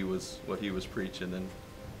to what he was preaching, and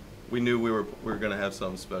we knew we were going to have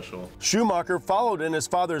something special. Schumacher followed in his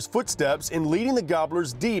father's footsteps in leading the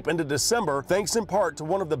Gobblers deep into December, thanks in part to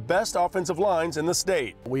one of the best offensive lines in the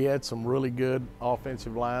state. We had some really good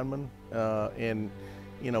offensive linemen, and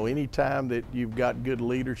you know, any time that you've got good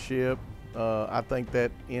leadership, I think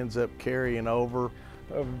that ends up carrying over.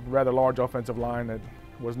 A rather large offensive line that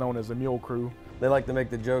was known as the Mule Crew. They like to make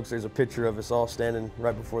the jokes. There's a picture of us all standing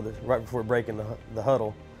right before breaking the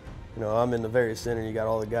huddle. You know, I'm in the very center, you got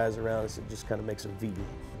all the guys around us, it just kind of makes a V.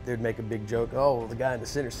 They'd make a big joke, oh, well, the guy in the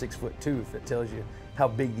center's 6'2", if it tells you how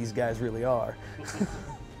big these guys really are.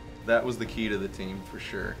 That was the key to the team for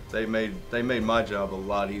sure. They made my job a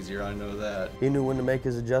lot easier, I know that. He knew when to make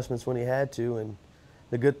his adjustments when he had to, and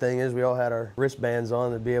the good thing is we all had our wristbands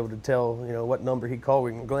on to be able to tell, you know, what number he called.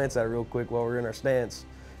 We can glance at it real quick while we're in our stance.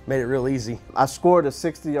 Made it real easy. I scored a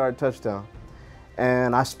 60-yard touchdown.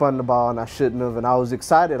 and I spun the ball and I shouldn't have, and I was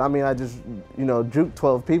excited. I mean, I just, you know, juked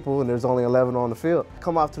 12 people and there's only 11 on the field.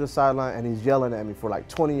 Come off to the sideline and he's yelling at me for like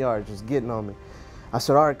 20 yards, just getting on me. I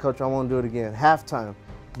said, all right, coach, I won't do it again. Halftime,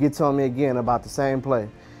 gets on me again about the same play.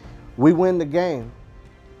 We win the game,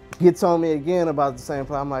 gets on me again about the same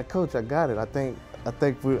play. I'm like, coach, I got it. I think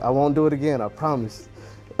I won't do it again, I promise.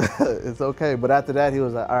 It's okay, but after that, he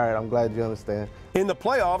was like, all right, I'm glad you understand. In the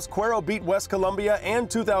playoffs, Cuero beat West Columbia and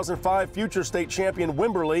 2005 future state champion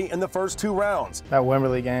Wimberley in the first 2 rounds. That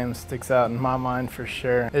Wimberley game sticks out in my mind for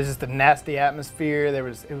sure. It was just a nasty atmosphere. It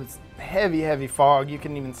was heavy fog. You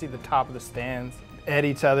couldn't even see the top of the stands. At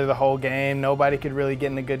each other the whole game. Nobody could really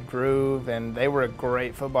get in a good groove, and they were a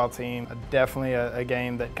great football team. Definitely a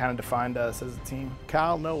game that kind of defined us as a team.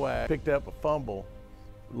 Kyle Nowak picked up a fumble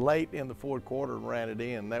late in the 4th quarter and ran it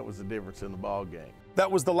in. That was the difference in the ball game. That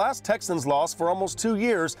was the last Texans loss for almost 2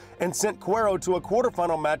 years and sent Cuero to a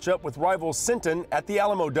quarterfinal matchup with rival Sinton at the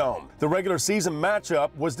Alamo Dome. The regular season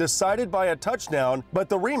matchup was decided by a touchdown, but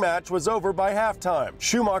the rematch was over by halftime.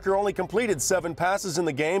 Schumacher only completed 7 passes in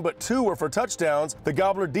the game, but 2 were for touchdowns. The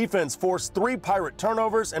Gobbler defense forced 3 Pirate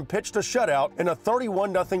turnovers and pitched a shutout in a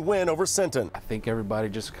 31-0 win over Sinton. I think everybody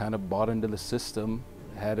just kind of bought into the system.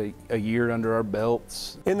 Had a year under our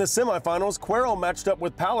belts. In the semifinals, Cuero matched up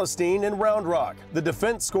with Palestine in Round Rock. The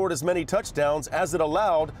defense scored as many touchdowns as it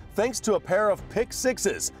allowed thanks to a pair of pick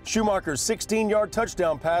sixes. Schumacher's 16-yard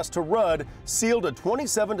touchdown pass to Rudd sealed a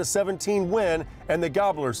 27-17 win and the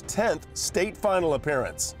Gobblers' 10th state final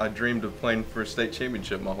appearance. I dreamed of playing for a state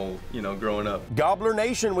championship my whole, growing up. Gobbler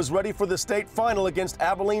Nation was ready for the state final against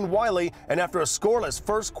Abilene Wiley, and after a scoreless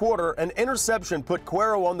first quarter, an interception put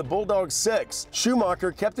Cuero on the Bulldogs' 6.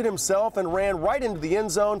 Schumacher kept it himself and ran right into the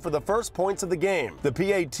end zone for the first points of the game. The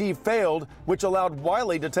PAT failed, which allowed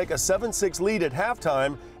Wiley to take a 7-6 lead at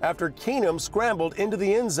halftime after Keenum scrambled into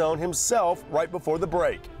the end zone himself right before the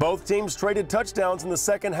break. Both teams traded touchdowns in the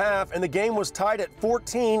second half, and the game was tied at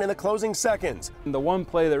 14 in the closing seconds. The one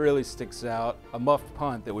play that really sticks out, a muffed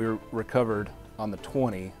punt that we recovered on the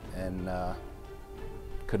 20, and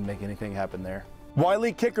couldn't make anything happen there.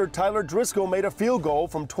 Wiley kicker Tyler Driscoll made a field goal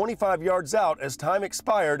from 25 yards out as time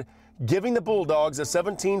expired, giving the Bulldogs a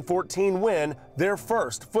 17-14 win, their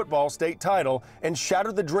first football state title, and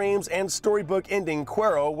shattered the dreams and storybook ending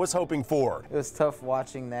Cuero was hoping for. It was tough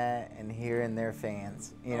watching that and hearing their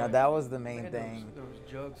fans. That was the main thing.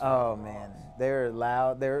 Oh man, they were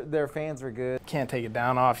loud. Their fans were good. Can't take it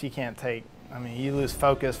down off. You can't take. You lose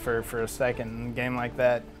focus for a second in a game like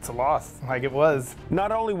that. It's a loss, like it was.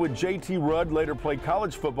 Not only would J.T. Rudd later play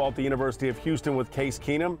college football at the University of Houston with Case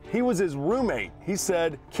Keenum, he was his roommate. He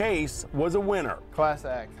said Case was a winner. Class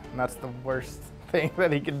act, and that's the worst thing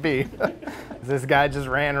that he could be. This guy just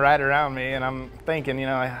ran right around me, and I'm thinking,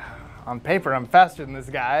 on paper, I'm faster than this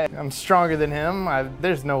guy. I'm stronger than him.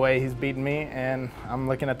 There's no way he's beating me, and I'm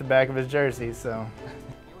looking at the back of his jersey, so.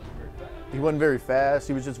 He wasn't very fast.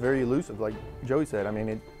 He was just very elusive, like Joey said.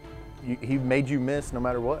 He made you miss no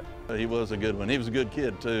matter what. He was a good one. He was a good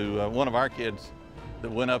kid, too. One of our kids that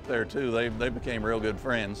went up there, too, they became real good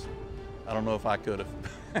friends. I don't know if I could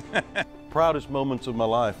have. Proudest moments of my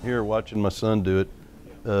life here, watching my son do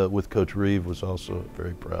it with Coach Reeve was also a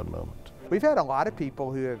very proud moment. We've had a lot of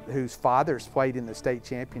people whose fathers played in the state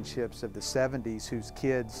championships of the 70s, whose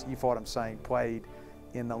kids, you know what I'm saying, played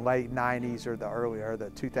in the late 90s or the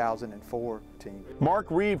 2004 team. Mark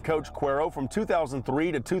Reeve coached Cuero from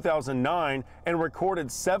 2003 to 2009 and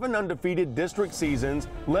recorded 7 undefeated district seasons,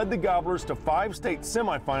 led the Gobblers to 5 state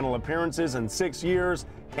semifinal appearances in 6 years,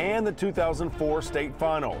 and the 2004 state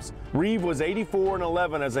finals. Reeve was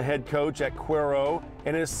 84-11 as a head coach at Cuero,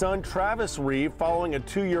 and his son Travis Reeve, following a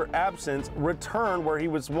 2-year absence, returned where he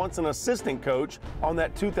was once an assistant coach on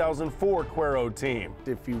that 2004 Cuero team.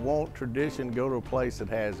 If you want tradition, go to a place that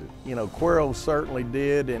has it. Cuero certainly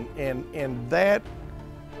did, and that,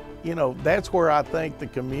 that's where I think the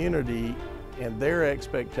community and their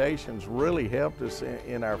expectations really helped us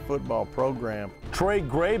in our football program. Trey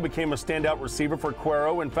Gray became a standout receiver for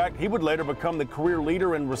Cuero. In fact, he would later become the career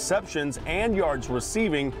leader in receptions and yards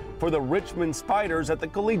receiving for the Richmond Spiders at the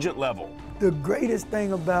collegiate level. The greatest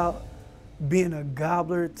thing about being a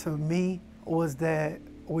Gobbler to me was that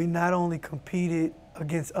we not only competed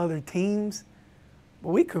against other teams, but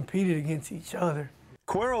we competed against each other.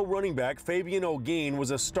 Cuero running back Fabian Olguin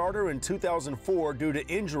was a starter in 2004 due to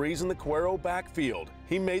injuries in the Cuero backfield.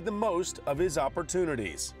 He made the most of his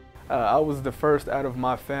opportunities. I was the first out of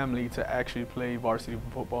my family to actually play varsity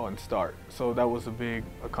football and start, so that was a big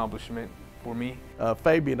accomplishment for me.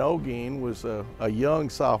 Fabian Olguin was a young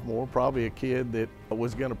sophomore, probably a kid that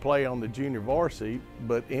was going to play on the junior varsity,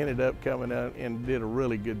 but ended up coming out and did a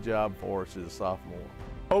really good job for us as a sophomore.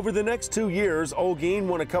 Over the next 2 years, Olguin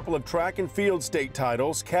won a couple of track and field state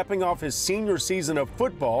titles, capping off his senior season of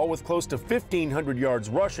football with close to 1,500 yards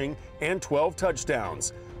rushing and 12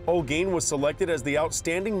 touchdowns. Olguin was selected as the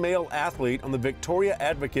outstanding male athlete on the Victoria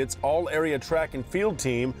Advocates All-Area Track and Field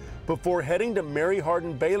team before heading to Mary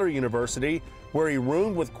Hardin Baylor University, where he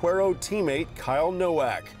roomed with Cuero teammate Kyle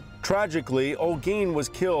Nowak. Tragically, Olguin was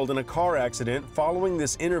killed in a car accident following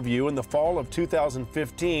this interview in the fall of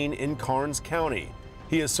 2015 in Karnes County.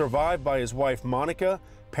 He is survived by his wife Monica,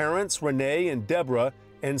 parents Renee and Deborah,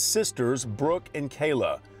 and sisters Brooke and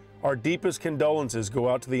Kayla. Our deepest condolences go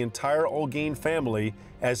out to the entire Olguin family,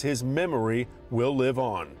 as his memory will live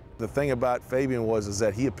on. The thing about Fabian is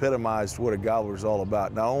that he epitomized what a Gobbler is all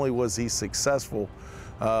about. Not only was he successful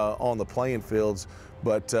on the playing fields,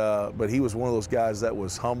 but he was one of those guys that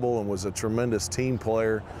was humble and was a tremendous team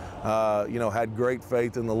player. You know, had great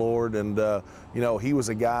faith in the Lord, and you know, he was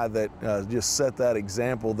a guy that just set that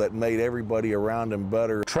example that made everybody around him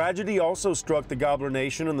better. Tragedy also struck the Gobbler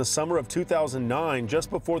Nation in the summer of 2009,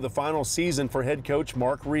 just before the final season for head coach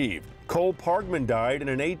Mark Reeve. Cole Pargman died in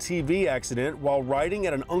an ATV accident while riding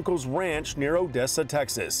at an uncle's ranch near Odessa,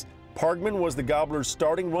 Texas. Pargman was the Gobblers'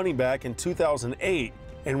 starting running back in 2008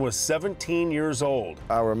 and was 17 years old.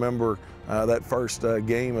 I remember that first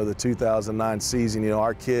game of the 2009 season. You know,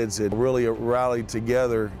 our kids had really rallied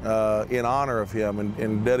together in honor of him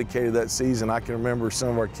and dedicated that season. I can remember some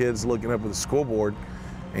of our kids looking up at the scoreboard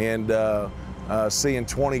and seeing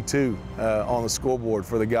 22 on the scoreboard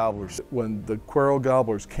for the Gobblers. When the Cuero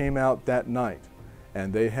Gobblers came out that night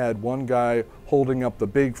and they had one guy holding up the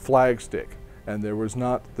big flag stick, and there was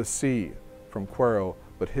not the C from Cuero,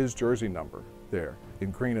 but his jersey number there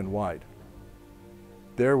in green and white.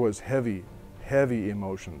 There was heavy, heavy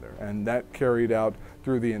emotion there, and that carried out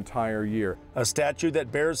through the entire year. A statue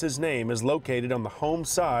that bears his name is located on the home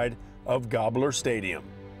side of Gobbler Stadium.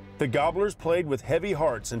 The Gobblers played with heavy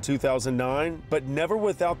hearts in 2009, but never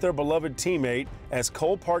without their beloved teammate, as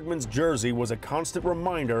Cole Pargman's jersey was a constant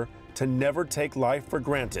reminder to never take life for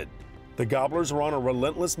granted. The Gobblers were on a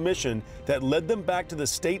relentless mission that led them back to the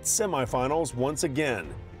state semifinals once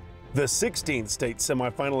again. The 16th state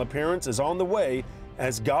semifinal appearance is on the way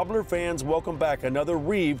as Gobbler fans welcome back another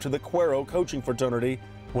Reeve to the Cuero coaching fraternity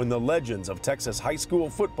when the legends of Texas high school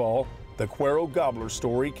football, the Cuero Gobbler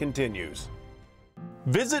story, continues.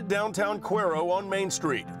 Visit downtown Cuero on Main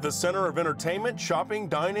Street, the center of entertainment, shopping,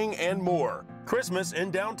 dining, and more. Christmas in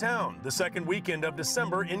downtown, the second weekend of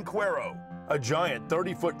December in Cuero. A giant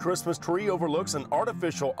 30-foot Christmas tree overlooks an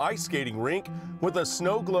artificial ice skating rink with a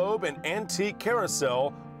snow globe and antique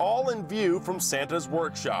carousel, all in view from Santa's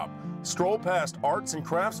workshop. Stroll past arts and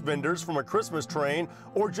crafts vendors from a Christmas train,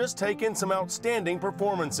 or just take in some outstanding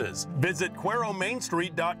performances. Visit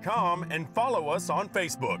CueroMainStreet.com and follow us on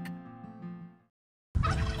Facebook.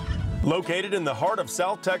 Located in the heart of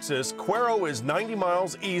South Texas, Cuero is 90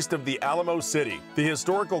 miles east of the Alamo City. The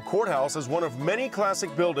historical courthouse is one of many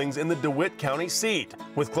classic buildings in the DeWitt County seat.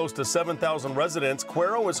 With close to 7,000 residents,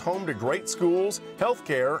 Cuero is home to great schools,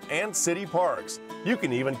 healthcare, and city parks. You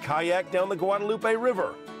can even kayak down the Guadalupe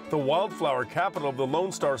River. The wildflower capital of the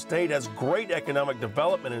Lone Star State has great economic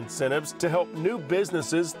development incentives to help new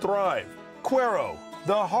businesses thrive. Cuero,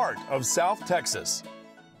 the heart of South Texas.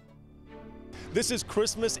 This is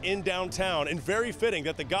Christmas in downtown, and very fitting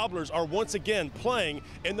that the Gobblers are once again playing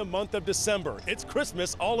in the month of December. It's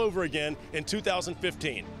Christmas all over again in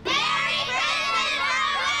 2015.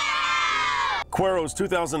 Cuero's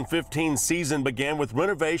 2015 season began with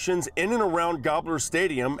renovations in and around Gobbler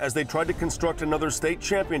Stadium as they tried to construct another state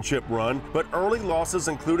championship run, but early losses,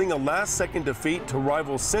 including a last-second defeat to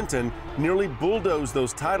rival Sinton, nearly bulldozed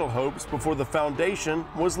those title hopes before the foundation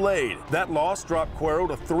was laid. That loss dropped Cuero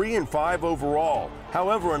to 3-5 overall.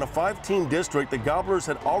 However, in a 5-team district, the Gobblers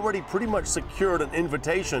had already pretty much secured an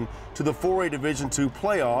invitation to the 4A Division II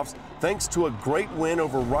playoffs thanks to a great win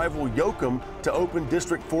over rival Yoakum to open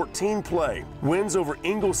District 14 play. Wins over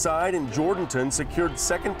Ingleside and Jordanton secured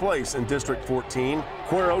second place in District 14.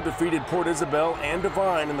 Cuero defeated Port Isabel and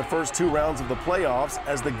Devine in the first 2 rounds of the playoffs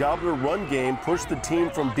as the Gobbler run game pushed the team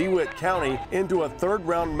from DeWitt County into a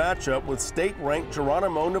third-round matchup with state-ranked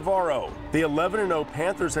Geronimo Navarro. The 11-0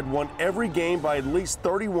 Panthers had won every game by at least least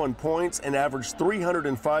 31 points and averaged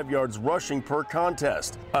 305 yards rushing per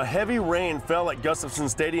contest. A heavy rain fell at Gustafson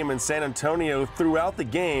Stadium in San Antonio throughout the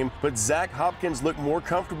game, but Zach Hopkins looked more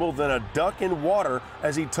comfortable than a duck in water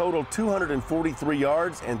as he totaled 243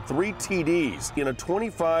 yards and 3 TDs in a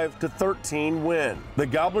 25-13 win. The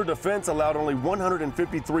Gobbler defense allowed only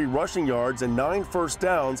 153 rushing yards and 9 first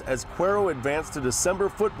downs as Cuero advanced to December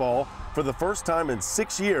football for the first time in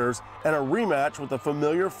 6 years and a rematch with a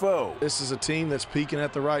familiar foe. This is a team that's peaking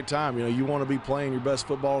at the right time. You know, you want to be playing your best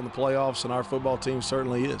football in the playoffs, and our football team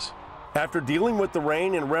certainly is. After dealing with the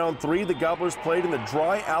rain in round 3, the Gobblers played in the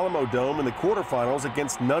dry Alamo Dome in the quarterfinals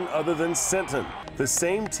against none other than Sinton, the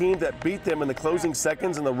same team that beat them in the closing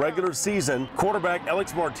seconds in the regular season. Quarterback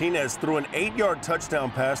Alex Martinez threw an 8-yard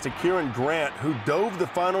touchdown pass to Kieran Grant, who dove the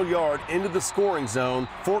final yard into the scoring zone,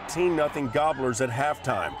 14-0 Gobblers at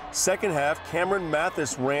halftime. Second half, Cameron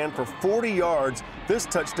Mathis ran for 40 yards. This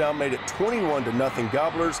touchdown made it 21-0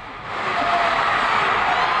 Gobblers.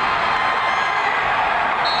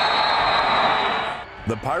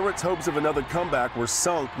 The Pirates' hopes of another comeback were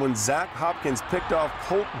sunk when Zach Hopkins picked off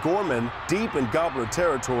Colt Gorman deep in Gobbler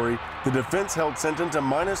territory. The defense held Sinton to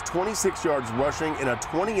minus 26 yards rushing in a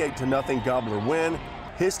 28-0 Gobbler win.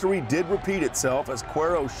 History did repeat itself as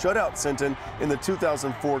Cuero shut out Sinton in the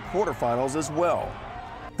 2004 quarterfinals as well.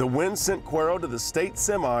 The win sent Cuero to the state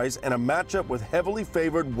semis and a matchup with heavily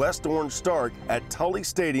favored West Orange Stark at Tully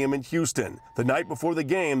Stadium in Houston. The night before the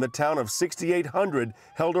game, the town of 6,800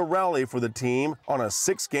 held a rally for the team on a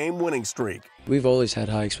 6-game winning streak. We've always had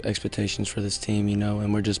high expectations for this team, you know,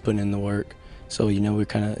 and we're just putting in the work. So, you know,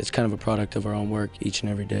 it's kind of a product of our own work each and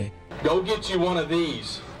every day. Go get you one of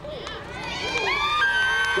these.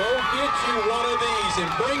 Go get you one of these and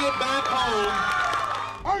bring it back home.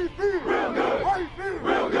 How you feeling? Real good. How you feeling?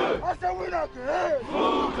 Real good. I said we knock your head.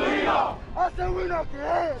 Smooth, clean up. I said we knock your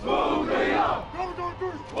head. Smooth, clean up. Go,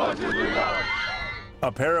 3. 1, 2, 3, go.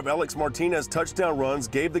 A pair of Alex Martinez touchdown runs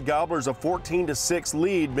gave the Gobblers a 14-6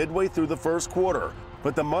 lead midway through the first quarter.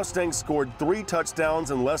 But the Mustangs scored 3 touchdowns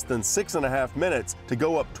in less than 6.5 minutes to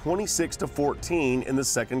go up 26-14 in the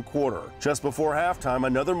second quarter. Just before halftime,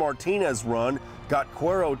 another Martinez run got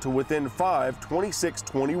Cuero to within 5,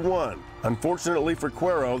 26-21. Unfortunately for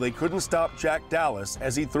Cuero, they couldn't stop Jack Dallas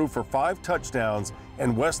as he threw for 5 touchdowns,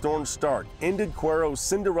 and West Orange Stark ended Cuero's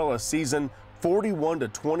Cinderella season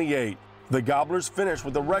 41-28. The Gobblers finished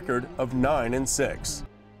with a record of 9-6.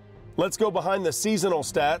 Let's go behind the seasonal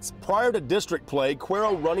stats. Prior to district play,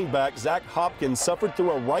 Cuero running back Zach Hopkins suffered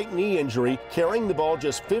through a right knee injury, carrying the ball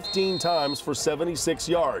just 15 times for 76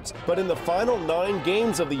 yards. But in the final 9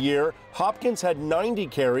 games of the year, Hopkins had 90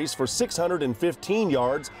 carries for 615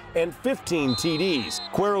 yards and 15 TDs.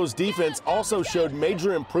 Cuero's defense also showed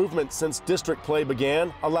major improvement since district play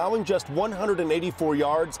began, allowing just 184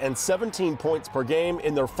 yards and 17 points per game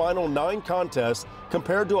in their final 9 contests,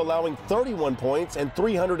 compared to allowing 31 points and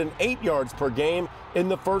 308 yards per game in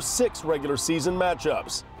the first 6 regular season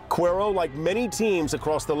matchups. Cuero, like many teams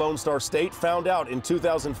across the Lone Star State, found out in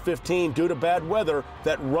 2015 due to bad weather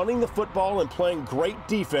that running the football and playing great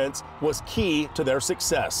defense was key to their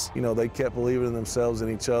success. You know, they kept believing in themselves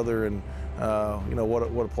and each other, and you know, what a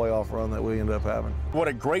playoff run that we ended up having. What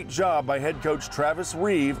a great job by head coach Travis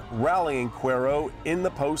Reeve rallying Cuero in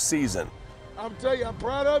the postseason. I'm telling you, I'm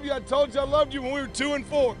proud of you. I told you I loved you when we were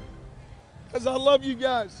 2-4, because I love you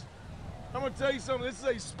guys. I'm going to tell you something. This is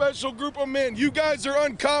a special group of men. You guys are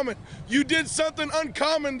uncommon. You did something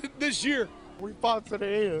uncommon this year. We fought to the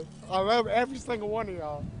end. I love every single one of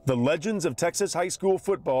y'all. The Legends of Texas High School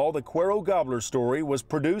Football, the Cuero Gobbler story, was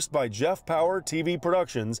produced by Jeff Power TV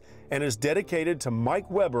Productions and is dedicated to Mike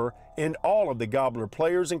Weber and all of the Gobbler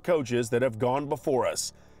players and coaches that have gone before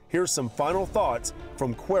us. Here's some final thoughts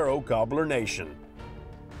from Cuero Gobbler Nation.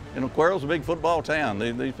 You know, Cuero's a big football town.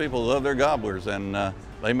 These people love their Gobblers, and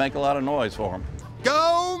they make a lot of noise for them.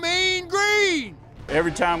 Go Mean Green!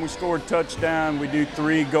 Every time we score a touchdown, we do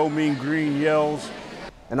 3 Go Mean Green yells.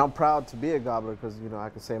 And I'm proud to be a Gobbler because, you know, I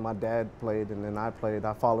can say my dad played and then I played.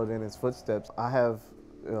 I followed in his footsteps. I have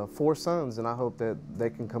 4 sons, and I hope that they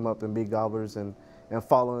can come up and be Gobblers and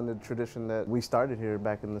follow in the tradition that we started here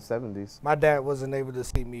back in the 70s. My dad wasn't able to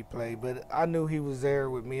see me play, but I knew he was there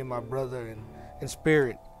with me and my brother in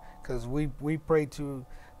spirit, because we prayed to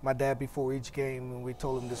my dad before each game, and we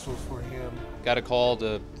told him this was for him. Got a call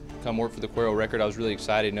to come work for the Cuero Record. I was really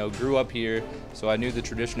excited. You know, grew up here, so I knew the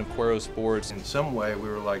tradition of Cuero sports. In some way, we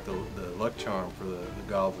were like the luck charm for the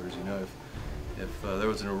Gobblers. You know, if there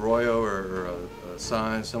was an arroyo or a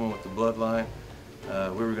sign, someone with the bloodline,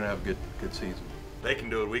 we were going to have a good season. they can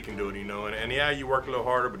do it, we can do it, you know. And yeah, you worked a little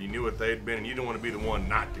harder, but you knew what they'd been, and you didn't want to be the one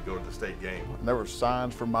not to go to the state game. There were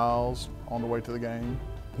signs for miles on the way to the game.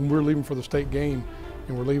 When we were leaving for the state game,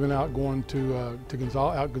 and we're leaving out going to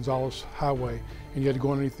Gonzales Highway, and you had to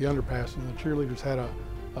go underneath the underpass, and the cheerleaders had a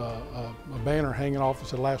banner hanging off that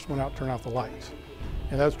said, "Last one out, turn out the lights."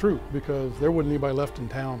 And that's true, because there wasn't anybody left in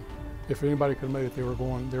town. If anybody could have made it, they were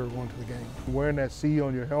going to the game. Wearing that C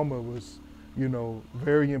on your helmet was, you know,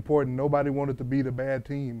 very important. Nobody wanted to be the bad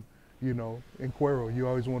team, you know, in Cuero. You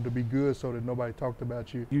always wanted to be good so that nobody talked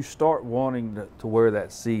about you. You start wanting to wear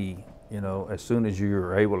that C, you know, as soon as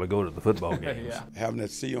you're able to go to the football games. Yeah. Having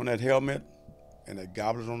that C on that helmet and that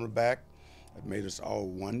Gobblers on the back, it made us all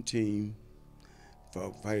one team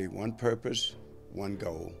for hey, one purpose, one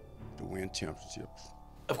goal, to win championships.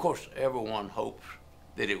 Of course, everyone hopes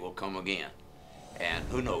that it will come again. And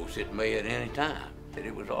who knows, it may at any time. That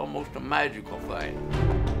it was almost a magical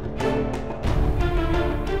thing.